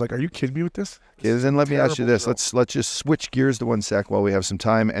Kucherov was like, "Are you kidding me with this?" Then let me ask you this. Let's just switch gears to 1 sec while we have some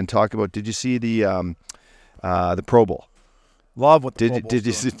time and talk about. Did you see the Pro Bowl? Love what the Pro Bowl did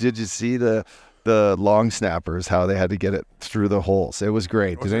you see the long snappers, how they had to get it through the holes? It was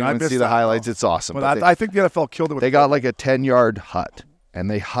great. Did anyone see the highlights? It's awesome. But I think the NFL killed it. They got like a 10-yard hut, and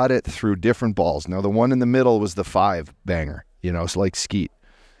they hut it through different balls. Now, the one in the middle was the 5 banger, so like skeet.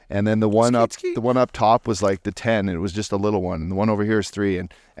 And then the one up top was like the 10, and it was just a little one. And the one over here is 3.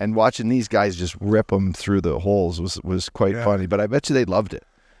 And watching these guys just rip them through the holes was quite funny. But I bet you they loved it.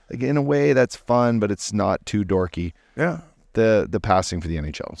 Like, in a way, that's fun, but it's not too dorky. Yeah. The passing for the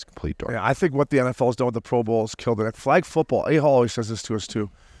NHL is complete dork. Yeah, I think what the NFL's done with the Pro Bowl has killed it. Flag football, A-Hall always says this to us too.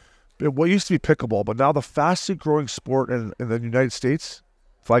 What used to be pickleball, but now the fastest growing sport in the United States,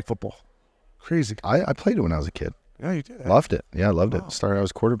 flag football. Crazy. I played it when I was a kid. Yeah, you did. Loved it. Yeah, I loved it. Started, I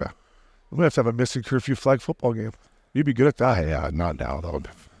was quarterback. We're going to have a Missing Curfew flag football game. You'd be good at that. Yeah, not now, though.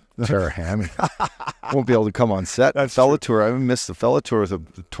 Tear a hammy. Won't be able to come on set. That's Fella tour. I haven't missed the Fella tour with a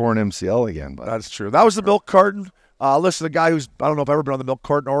torn MCL again. But That's true. That was the milk carton. Listen, the guy who's, I don't know if I've ever been on the milk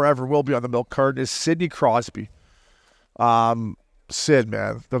carton or ever will be on the milk carton is Sidney Crosby. Sid,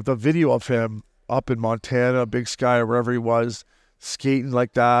 man, the video of him up in Montana, Big Sky, or wherever he was, skating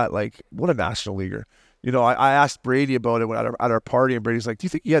like that, like, what a national leaguer. You know, I asked Brady about it at our party, and Brady's like, do you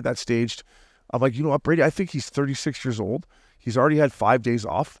think he had that staged? I'm like, you know what, Brady, I think he's 36 years old. He's already had 5 days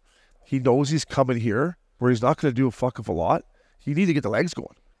off. He knows he's coming here where he's not going to do a fuck of a lot. He needs to get the legs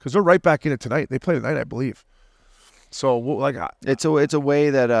going because they're right back in it tonight. They play tonight, I believe. So, like, it's a way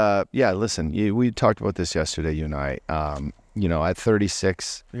that, listen, we talked about this yesterday, you and I. You know, at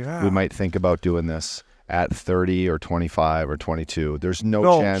 36, we might think about doing this. At 30 or 25 or 22, there's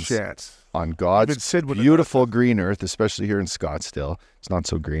no chance on God's beautiful green earth, especially here in Scottsdale. It's not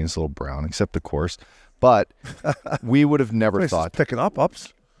so green, it's a little brown, except the course. But we would have never thought. Picking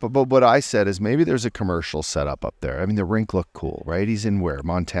ups. But what I said is maybe there's a commercial set up there. I mean, the rink looked cool, right? He's in where?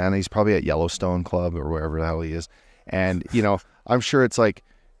 Montana. He's probably at Yellowstone Club or wherever the hell he is. And, you know, I'm sure it's like,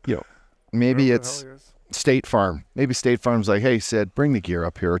 you know, maybe it's State Farm. Maybe State Farm's like, hey, Sid, bring the gear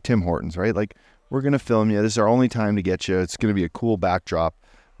up here. Or Tim Hortons, right? Like, we're going to film you. This is our only time to get you. It's going to be a cool backdrop.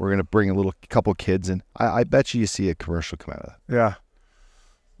 We're going to bring a couple kids in. I bet you see a commercial come out of that. Yeah.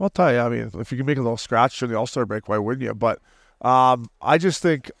 Well, I'll tell you, I mean, if you can make a little scratch during the All-Star break, why wouldn't you? But I just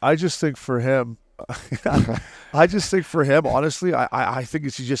think for him, honestly, I think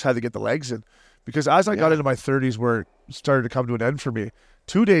he just had to get the legs in. Because as I got into my 30s where it started to come to an end for me,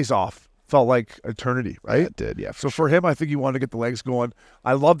 2 days off felt like eternity, right? Yeah, it did, yeah. So for him, I think he wanted to get the legs going.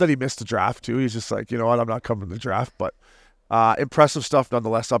 I love that he missed the draft, too. He's just like, you know what, I'm not coming to the draft. But impressive stuff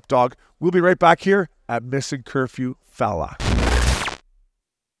nonetheless, Up Dog. We'll be right back here at Missing Curfew Fella.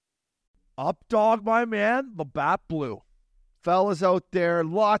 Up Dog, my man, the Bat Blue. Fellas out there,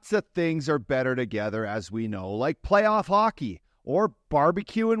 lots of things are better together, as we know, like playoff hockey or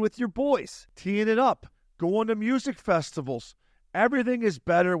barbecuing with your boys. Teeing it up, going to music festivals. Everything is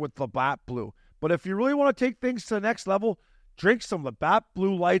better with Labatt Blue. But if you really want to take things to the next level, drink some Labatt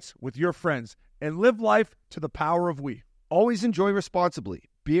Blue Lights with your friends and live life to the power of we. Always enjoy responsibly.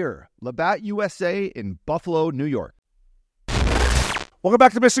 Beer, Labatt USA in Buffalo, New York. Welcome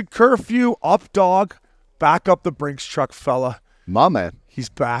back to Missing Curfew. Up Dog, back up the Brinks truck, fella. My man. He's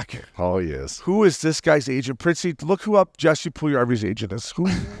back. Oh, he is. Who is this guy's agent? Princey, look who up Jesse Puljujarvi's agent is. Who?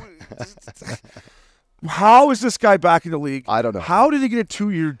 How is this guy back in the league? I don't know. How did he get a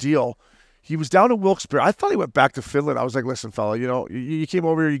 2-year deal? He was down in Wilkes-Barre. I thought he went back to Finland. I was like, listen, fella, you know, you came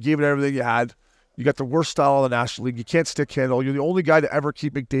over here, you gave it everything you had. You got the worst style in the National League. You can't stick handle. You're the only guy to ever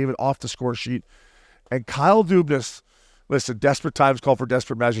keep McDavid off the score sheet. And Kyle Dubas, listen, desperate times call for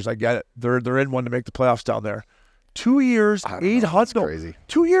desperate measures. I get it. They're in one to make the playoffs down there. 2 years, 800. Crazy.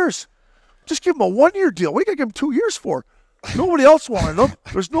 2 years. Just give him a 1-year deal. What are you going to give him 2 years for? Nobody else wanted him.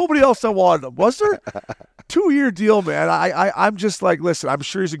 There's nobody else that wanted him, was there? 2-year deal, man. I'm just like, listen, I'm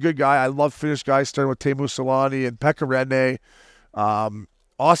sure he's a good guy. I love Finnish guys, starting with Teemu Solani and Pekka Rinne,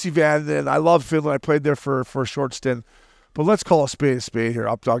 Ossi Vananen. I love Finland. I played there for a short stint. But let's call a spade here,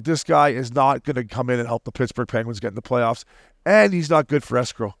 Up Dog. This guy is not going to come in and help the Pittsburgh Penguins get in the playoffs, and he's not good for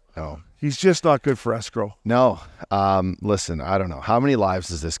escrow. No. He's just not good for escrow. No. Listen, I don't know. How many lives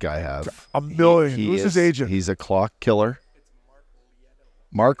does this guy have? A million. Who's his agent? He's a clock killer.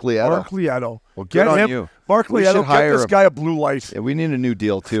 Mark Lieto. Mark Lieto. Well, good on you. Mark Lieto, get this guy a blue light. Yeah, we need a new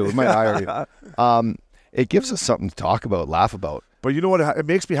deal, too. We might hire you. It gives us something to talk about, laugh about. But you know what? It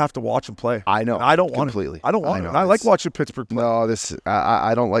makes me have to watch him play. I know. And I don't completely. want it. I don't want it. And I like watching Pittsburgh play. No,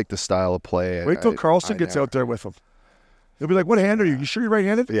 I don't like the style of play. Wait till Carlson gets out there with him. He'll be like, "What hand are you? You sure you're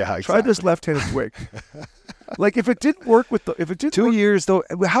right-handed? Yeah, exactly. Try this left-handed twig." Like if it didn't work with the, if it didn't 2 work, years though,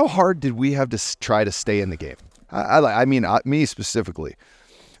 how hard did we have to try to stay in the game? I mean, me specifically.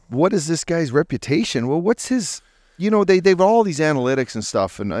 What is this guy's reputation? Well, what's his? You know, they've all these analytics and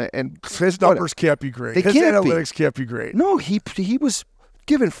stuff, and his numbers can't be great. His analytics can't be great. No, he was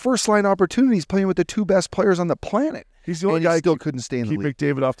given first-line opportunities playing with the two best players on the planet. He's the only guy who still couldn't stay in the league.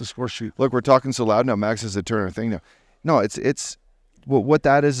 Keep McDavid off the score sheet. Look, we're talking so loud now. Max is a Turner thing now. No, it's what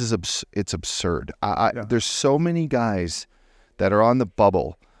that is it's absurd. There's so many guys that are on the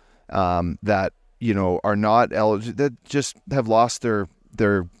bubble that you know are not eligible, that just have lost their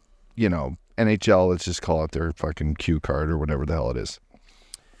you know NHL. Let's just call it their fucking cue card or whatever the hell it is.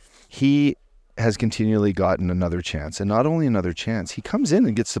 He has continually gotten another chance, and not only another chance, he comes in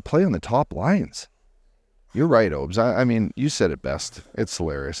and gets to play on the top lines. You're right, Obes. I mean, you said it best. It's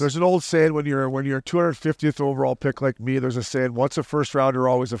hilarious. There's an old saying when you're 250th overall pick like me. There's a saying: once a first rounder,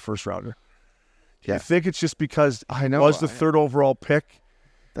 always a first rounder. Yeah. I think it's just because I know was the third overall pick.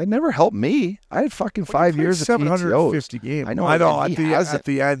 That never helped me. I had fucking 5 years of 750 PTOs. games. I know. At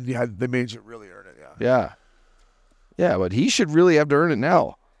the end, they made you really earn it. Yeah. Yeah, but he should really have to earn it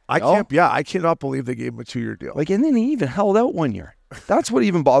now. I cannot believe they gave him a 2-year deal. Like, and then he even held out 1 year. That's what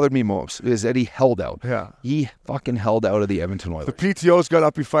even bothered me most, is that he held out. Yeah. He fucking held out of the Edmonton Oilers. The PTO's got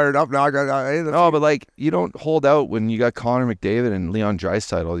up, he fired up. Now I got No, but like, you don't hold out when you got Connor McDavid and Leon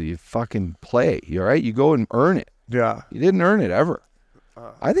Draisaitl. You fucking play, all right? You go and earn it. Yeah. You didn't earn it ever.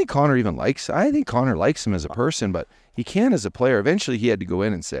 I think Connor likes him as a person, but he can as a player. Eventually, he had to go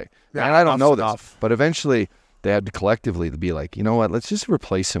in and say, Yeah, and I don't know enough. this, but eventually they had to collectively be like, you know what, let's just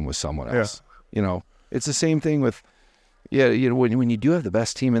replace him with someone else. You know, it's the same thing with, when you do have the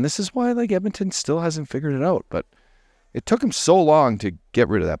best team, and this is why like Edmonton still hasn't figured it out, but it took him so long to get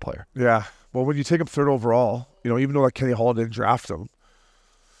rid of that player. Yeah. Well, when you take him 3rd overall, even though like Kenny Hall didn't draft him,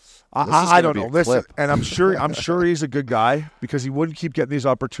 I don't know. Listen, and I'm sure he's a good guy because he wouldn't keep getting these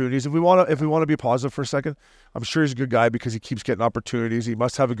opportunities. If we want to be positive for a second, I'm sure he's a good guy because he keeps getting opportunities. He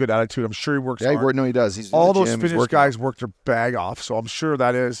must have a good attitude. I'm sure he works hard. No, he does. He's all in the those gym, Finnish guys work their bag off, so I'm sure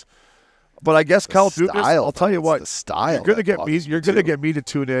that is. But I guess Kyle Dubas, I'll tell you what, the style. You're gonna get me to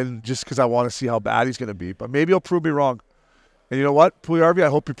tune in just because I want to see how bad he's gonna be. But maybe he'll prove me wrong. And you know what, Puljujärvi, I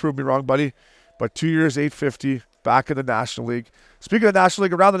hope you prove me wrong, buddy. But 2 years, $850, back in the National League. Speaking of the National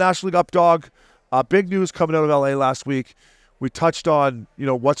League, around the National League up, dog. Big news coming out of LA last week. We touched on,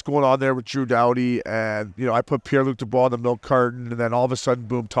 what's going on there with Drew Doughty, and I put Pierre-Luc Dubois in the milk carton, and then all of a sudden,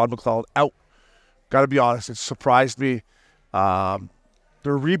 boom, Todd McLellan out. Got to be honest, it surprised me. The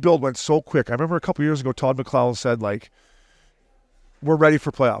rebuild went so quick. I remember a couple years ago, Todd McLellan said, like, we're ready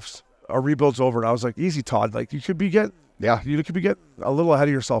for playoffs. Our rebuild's over. And I was like, easy, Todd. Like, you could be getting a little ahead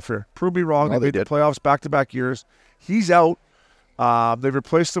of yourself here. Prove me wrong. No, they made the playoffs back-to-back years. He's out. They've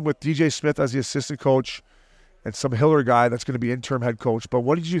replaced him with DJ Smith as the assistant coach and some Hiller guy that's going to be interim head coach. But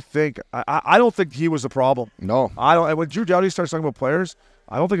what did you think? I don't think he was the problem. No. I don't. And when Drew Doughty starts talking about players,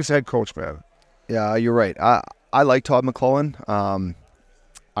 I don't think it's head coach, man. Yeah, you're right. I like Todd McLellan.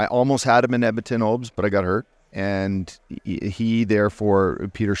 I almost had him in Edmonton Obes, but I got hurt. And he therefore,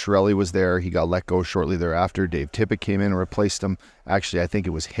 Peter Chiarelli was there. He got let go shortly thereafter. Dave Tippett came in and replaced him. Actually, I think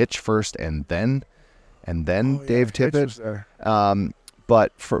it was Hitch first and then Dave Tippett.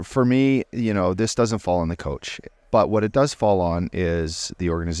 But for me, this doesn't fall on the coach. But what it does fall on is the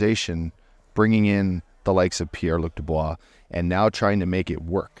organization bringing in the likes of Pierre-Luc Dubois and now trying to make it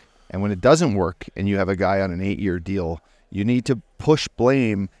work. And when it doesn't work and you have a guy on an 8-year deal, you need to push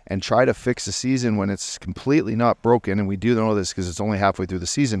blame and try to fix the season when it's completely not broken. And we do know this because it's only halfway through the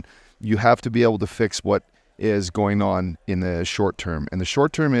season. You have to be able to fix what is going on in the short term. And the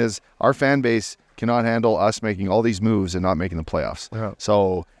short term is our fan base cannot handle us making all these moves and not making the playoffs. Yeah.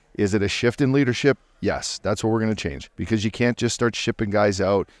 So is it a shift in leadership? Yes, that's what we're going to change because you can't just start shipping guys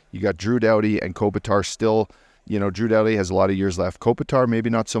out. You got Drew Doughty and Kopitar still. Drew Doughty has a lot of years left. Kopitar maybe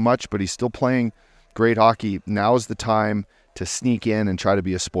not so much, but he's still playing great hockey. Now's the time to sneak in and try to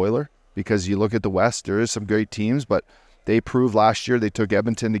be a spoiler because you look at the West, there is some great teams, but they proved last year they took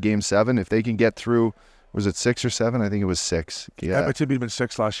Edmonton to Game 7. If they can get through, was it 6 or 7? I think it was 6. Yeah. Edmonton beat them in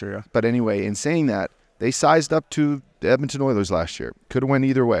 6 last year, yeah. But anyway, in saying that, they sized up to the Edmonton Oilers last year. Could have went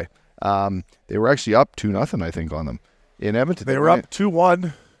either way. They were actually up 2-0, I think, on them in Edmonton. They were up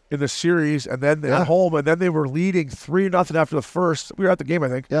 2-1 in the series, and then at home, and then they were leading 3-0 after the first. We were at the game, I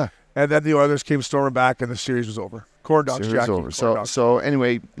think. Yeah. And then the Oilers came storming back, and the series was over. Corn dogs, Jackie. Over. So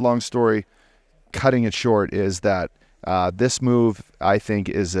anyway, long story, cutting it short is that this move, I think,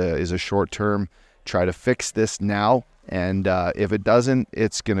 is a short term. Try to fix this now, and if it doesn't,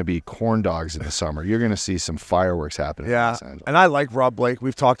 it's going to be corn dogs in the summer. You're going to see some fireworks happening. Yeah, and I like Rob Blake.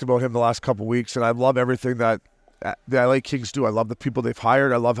 We've talked about him the last couple of weeks, and I love everything that the LA Kings do. I love the people they've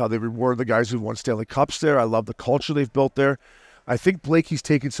hired. I love how they reward the guys who won Stanley Cups there. I love the culture they've built there. I think Blakey's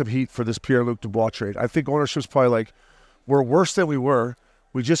taking some heat for this Pierre-Luc Dubois trade. I think ownership's probably like, we're worse than we were.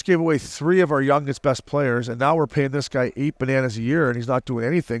 We just gave away 3 of our youngest, best players, and now we're paying this guy $8 bananas a year, and he's not doing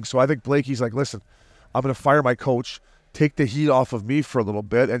anything. So I think Blakey's like, listen, I'm going to fire my coach, take the heat off of me for a little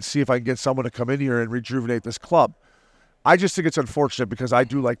bit, and see if I can get someone to come in here and rejuvenate this club. I just think it's unfortunate because I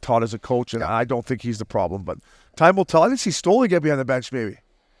do like Todd as a coach, and I don't think he's the problem. But time will tell. I didn't see Stoley get behind the bench, maybe.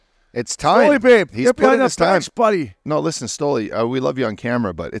 It's time. Stoley, babe. He's get behind his the bench, buddy. No, listen, Stoley, we love you on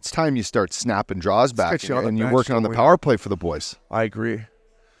camera, but it's time you start snapping draws back and you're working on the power play for the boys. I agree.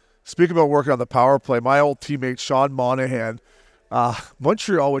 Speaking about working on the power play, my old teammate Sean Monahan,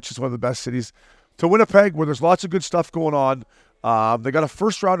 Montreal, which is one of the best cities, to Winnipeg, where there's lots of good stuff going on. They got a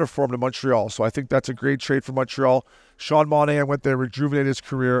first-rounder for him to Montreal, so I think that's a great trade for Montreal. Sean Monahan went there, rejuvenated his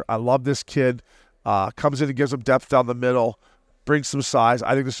career. I love this kid. Comes in and gives him depth down the middle. brings some size.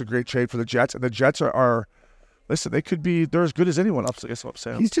 I think this is a great trade for the Jets, and the Jets are listen, they're as good as anyone. I guess what I'm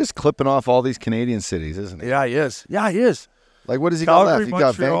saying. He's just clipping off all these Canadian cities, isn't he? Yeah, he is. Yeah, he is. Like, what does he Calgary, got left? He got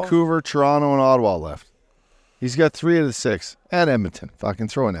Montreal. Vancouver, Toronto, and Ottawa left. He's got 3 of the 6. And Edmonton. Fucking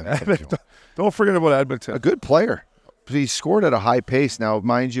throw in Edmonton. if you want. Don't forget about Edmonton. A good player. He scored at a high pace. Now,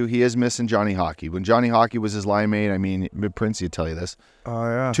 mind you, he is missing Johnny Hockey. When Johnny Hockey was his line mate, I mean, Princey would tell you this. Oh,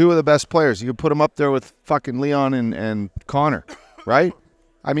 yeah. 2 of the best players. You could put him up there with fucking Leon and Connor, right?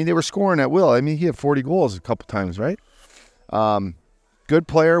 I mean, they were scoring at will. I mean, he had 40 goals a couple times, right? Good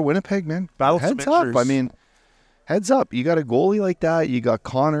player. Winnipeg, man. Battled Heads some up. injuries. I mean, heads up. You got a goalie like that. You got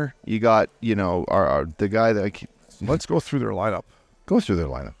Connor. You got, the guy that Let's go through their lineup. go through their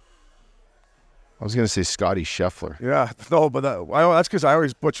lineup. I was going to say Scotty Scheffler. Yeah, no, but that's because I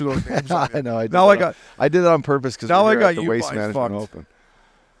always butcher those names. I know. I did it on purpose because Now I got the you Waste by Management fucked. Open.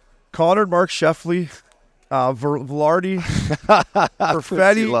 Connor, Mark Sheffley, Velarde,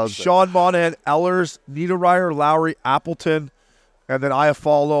 Perfetti, loves it. Sean Monahan, Ellers, Niederreiter, Lowry, Appleton, and then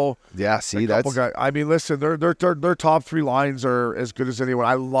Iafallo. Yeah, see, a couple that's guys. I mean, listen, their top 3 lines are as good as anyone.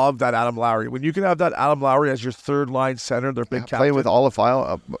 I love that Adam Lowry. When you can have that Adam Lowry as your third line center, their big captain. playing with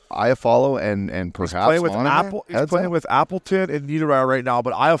Iafallo and perhaps Playing with Monahan. He's playing with Appleton and Niederreiter right now,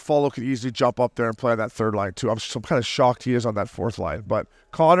 but Iafallo could easily jump up there and play on that third line too. I'm kind of shocked he is on that fourth line. But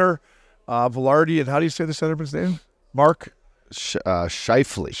Connor, Velarde, and how do you say the centerman's name? Mark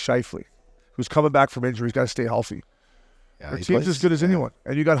Scheifele. who's coming back from injury. He's got to stay healthy. Yeah, Their he team's plays- as good as anyone.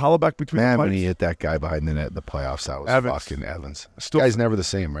 And you got Hollaback between Man, the when pipes. he hit that guy behind the net in the playoffs, that was Evans. fucking Evans. Still- Guy's never the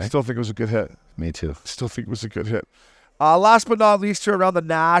same, right? Still think it was a good hit. Me too. Still think it was a good hit. Last but not least here around the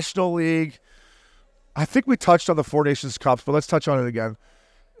National League, I think we touched on the Four Nations Cups, but let's touch on it again.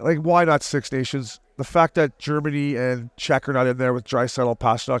 Like, why not Six Nations? The fact that Germany and Czech are not in there with Draisaitl and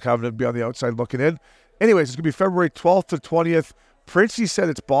Pastrnak having to be on the outside looking in. Anyways, it's going to be February 12th to 20th. Princey said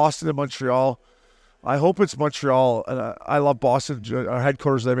it's Boston and Montreal. I hope it's Montreal. And I love Boston. Our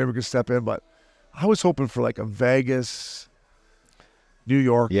headquarters there, maybe we can step in, but I was hoping for like a Vegas, New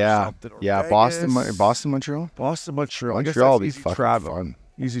York, or Yeah, something. Or yeah. Vegas. Boston, Montreal. Montreal. I guess Montreal will that's be easy fucking travel. fun.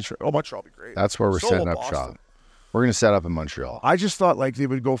 Easy travel. Oh, Montreal will be great. That's where we're So setting will up Boston. shop. We're gonna set up in Montreal. I just thought like they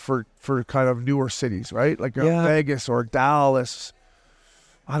would go for kind of newer cities, right? Like Yeah. Vegas or Dallas.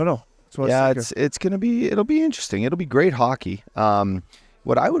 I don't know. That's what I was thinking. It'll be interesting. It'll be great hockey.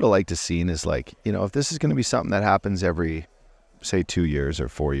 What I would have liked to seen is like, if this is going to be something that happens every, say, 2 years or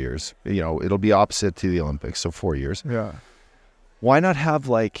 4 years, it'll be opposite to the Olympics, so 4 years. Yeah. Why not have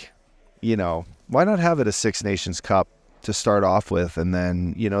why not have it a Six Nations Cup to start off with, and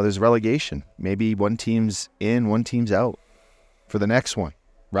then there's relegation. Maybe one team's in, one team's out for the next one,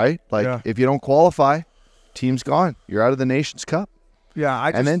 right? Like Yeah. if you don't qualify, team's gone. You're out of the Nations Cup.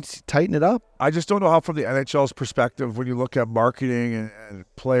 Yeah, And then tighten it up. I just don't know how, from the NHL's perspective, when you look at marketing and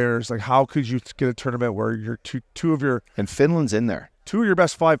players, like how could you get a tournament where your two of your And Finland's in there.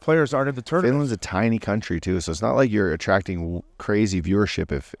 best 5 players aren't in the tournament? Finland's a tiny country too, so it's not like you're attracting crazy viewership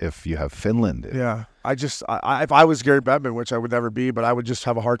if you have Finland. Yeah, if I was Gary Bettman, which I would never be, but I would just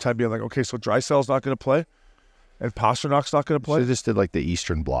have a hard time being like, okay, so Draisaitl's not going to play, and Pasternak's not going to So play. they just did like the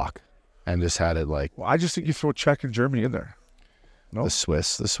Eastern Bloc, and just had it like Well, I just think you throw Czech and Germany in there. No? the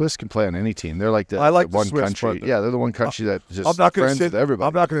Swiss. The Swiss can play on any team. They're like I like the the one Swiss, country. but- Yeah, they're the one country that just I'm not going to friends sit. with everybody.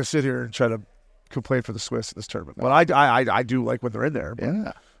 I'm not going to sit here and try to complain for the Swiss in this tournament, but I do like when they're in there. But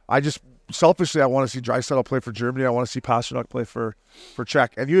Yeah. I just selfishly I want to see Draisaitl play for Germany. I want to see Pastrnak play for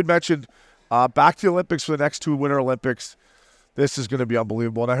Czech. And you had mentioned back to the Olympics for the next 2 Winter Olympics. This is going to be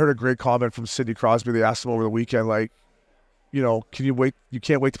unbelievable. And I heard a great comment from Sidney Crosby. They asked him over the weekend, like, can you wait? You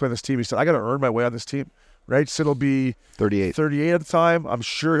can't wait to play on this team. He said, I got to earn my way on this team, right? Sid will be 38. 38 at the time. I'm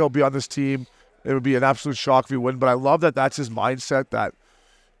sure he'll be on this team. It would be an absolute shock if he wouldn't. But I love that that's his mindset that,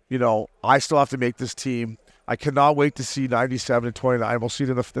 I still have to make this team. I cannot wait to see 97 and 29. We'll see it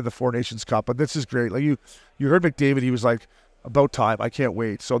in the Four Nations Cup. But this is great. Like you heard McDavid. He was like, about time. I can't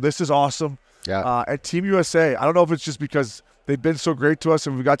wait. So this is awesome. Yeah. And Team USA, I don't know if it's just because they've been so great to us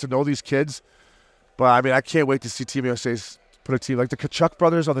and we got to know these kids. But, I mean, I can't wait to see Team USA put a team like the Kachuk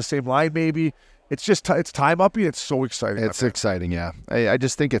brothers on the same line maybe. It's just it's time upping. It's so exciting. It's exciting, yeah. I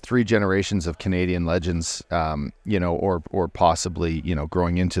just think of 3 generations of Canadian legends, or possibly,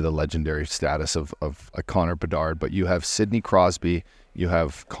 growing into the legendary status of a Connor Bedard. But you have Sidney Crosby, you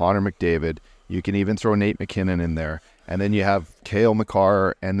have Connor McDavid, you can even throw Nate McKinnon in there, and then you have Cale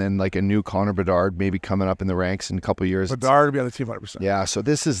Makar, and then like a new Connor Bedard maybe coming up in the ranks in a couple of years. Bedard will be on the team 100%. Yeah, so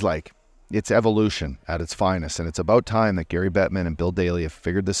this is like, it's evolution at its finest, and it's about time that Gary Bettman and Bill Daly have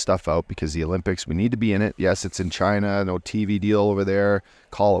figured this stuff out, because the Olympics, we need to be in it. Yes, it's in China, no TV deal over there,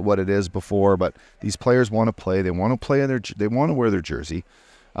 call it what it is before, but these players want to play. They want to play they want to wear their jersey.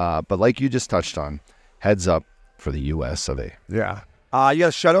 But like you just touched on, heads up for the US of A. Yeah. You got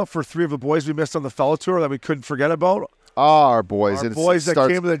a shout out for 3 of the boys we missed on the Fella Tour that we couldn't forget about. Our boys. Our boys that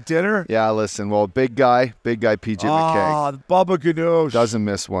came to the dinner. Yeah, listen, well, big guy PJ McKay. Bubba Ganoush. Doesn't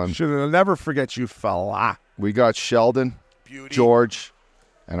miss one. Should never forget you, fella. We got Sheldon, Beauty. George,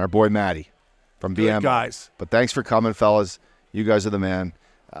 and our boy Matty from Good BM. guys. But thanks for coming, fellas. You guys are the man.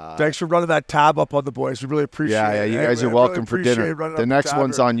 Thanks for running that tab up on the boys. We really appreciate it. Yeah, you guys are welcome for dinner. The next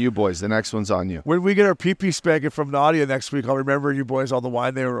one's on you, boys. The next one's on you. When we get our PP spanking from Nadia next week, I'll remember you boys all the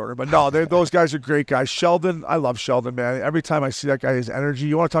wine they were ordering. But no, those guys are great guys. Sheldon, I love Sheldon, man. Every time I see that guy, his energy.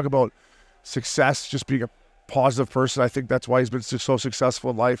 You want to talk about success, just being a positive person. I think that's why he's been so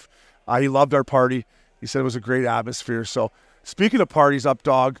successful in life. He loved our party. He said it was a great atmosphere. So speaking of parties, up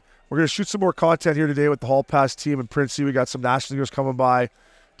dog, we're going to shoot some more content here today with the Hall Pass team and Princey. We got some national leaders coming by.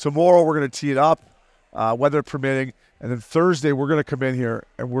 Tomorrow we're going to tee it up, weather permitting, and then Thursday we're going to come in here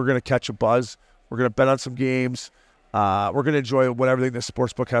and we're going to catch a buzz. We're going to bet on some games. We're going to enjoy everything the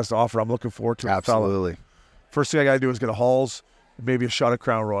Sportsbook has to offer. I'm looking forward to it. Absolutely. First thing I got to do is get a Halls and maybe a shot of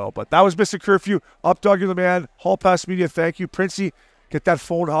Crown Royal. But that was Mr. Curfew. Up dog, you're the man. Hall Pass Media, thank you. Princey, get that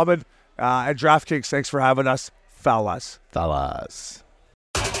phone humming. And DraftKings, thanks for having us, fellas.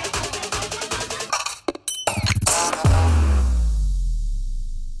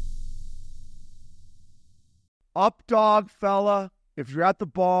 Up dog, fella, if you're at the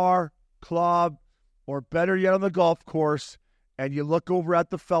bar, club, or better yet on the golf course, and you look over at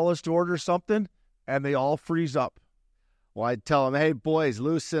the fellas to order something, and they all freeze up. Well, I'd tell them, hey, boys,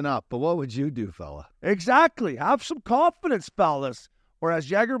 loosen up. But what would you do, fella? Exactly. Have some confidence, fellas. Or as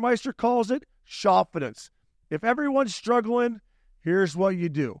Jägermeister calls it, shopfidence. If everyone's struggling, here's what you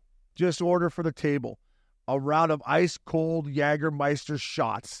do. Just order for the table a round of ice-cold Jägermeister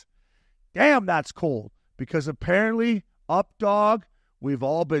shots. Damn, that's cold. Because apparently, up dog, we've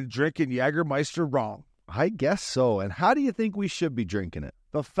all been drinking Jägermeister wrong. I guess so. And how do you think we should be drinking it?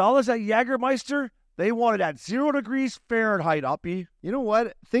 The fellas at Jägermeister, they want it at 0 degrees Fahrenheit, uppy. You know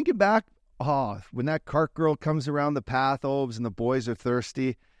what? Thinking back, when that cart girl comes around the path, Obes, and the boys are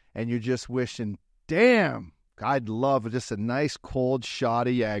thirsty, and you're just wishing, damn, I'd love just a nice cold shot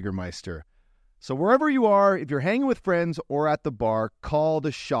of Jägermeister. So wherever you are, if you're hanging with friends or at the bar, call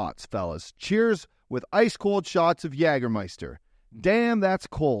the shots, fellas. Cheers with ice-cold shots of Jägermeister. Damn, that's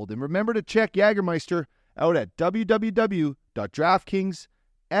cold. And remember to check Jägermeister out at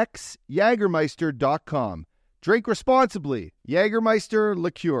www.draftkingsxjagermeister.com. Drink responsibly. Jägermeister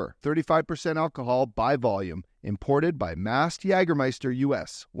liqueur, 35% alcohol by volume. Imported by Mast Jägermeister,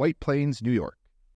 U.S., White Plains, New York.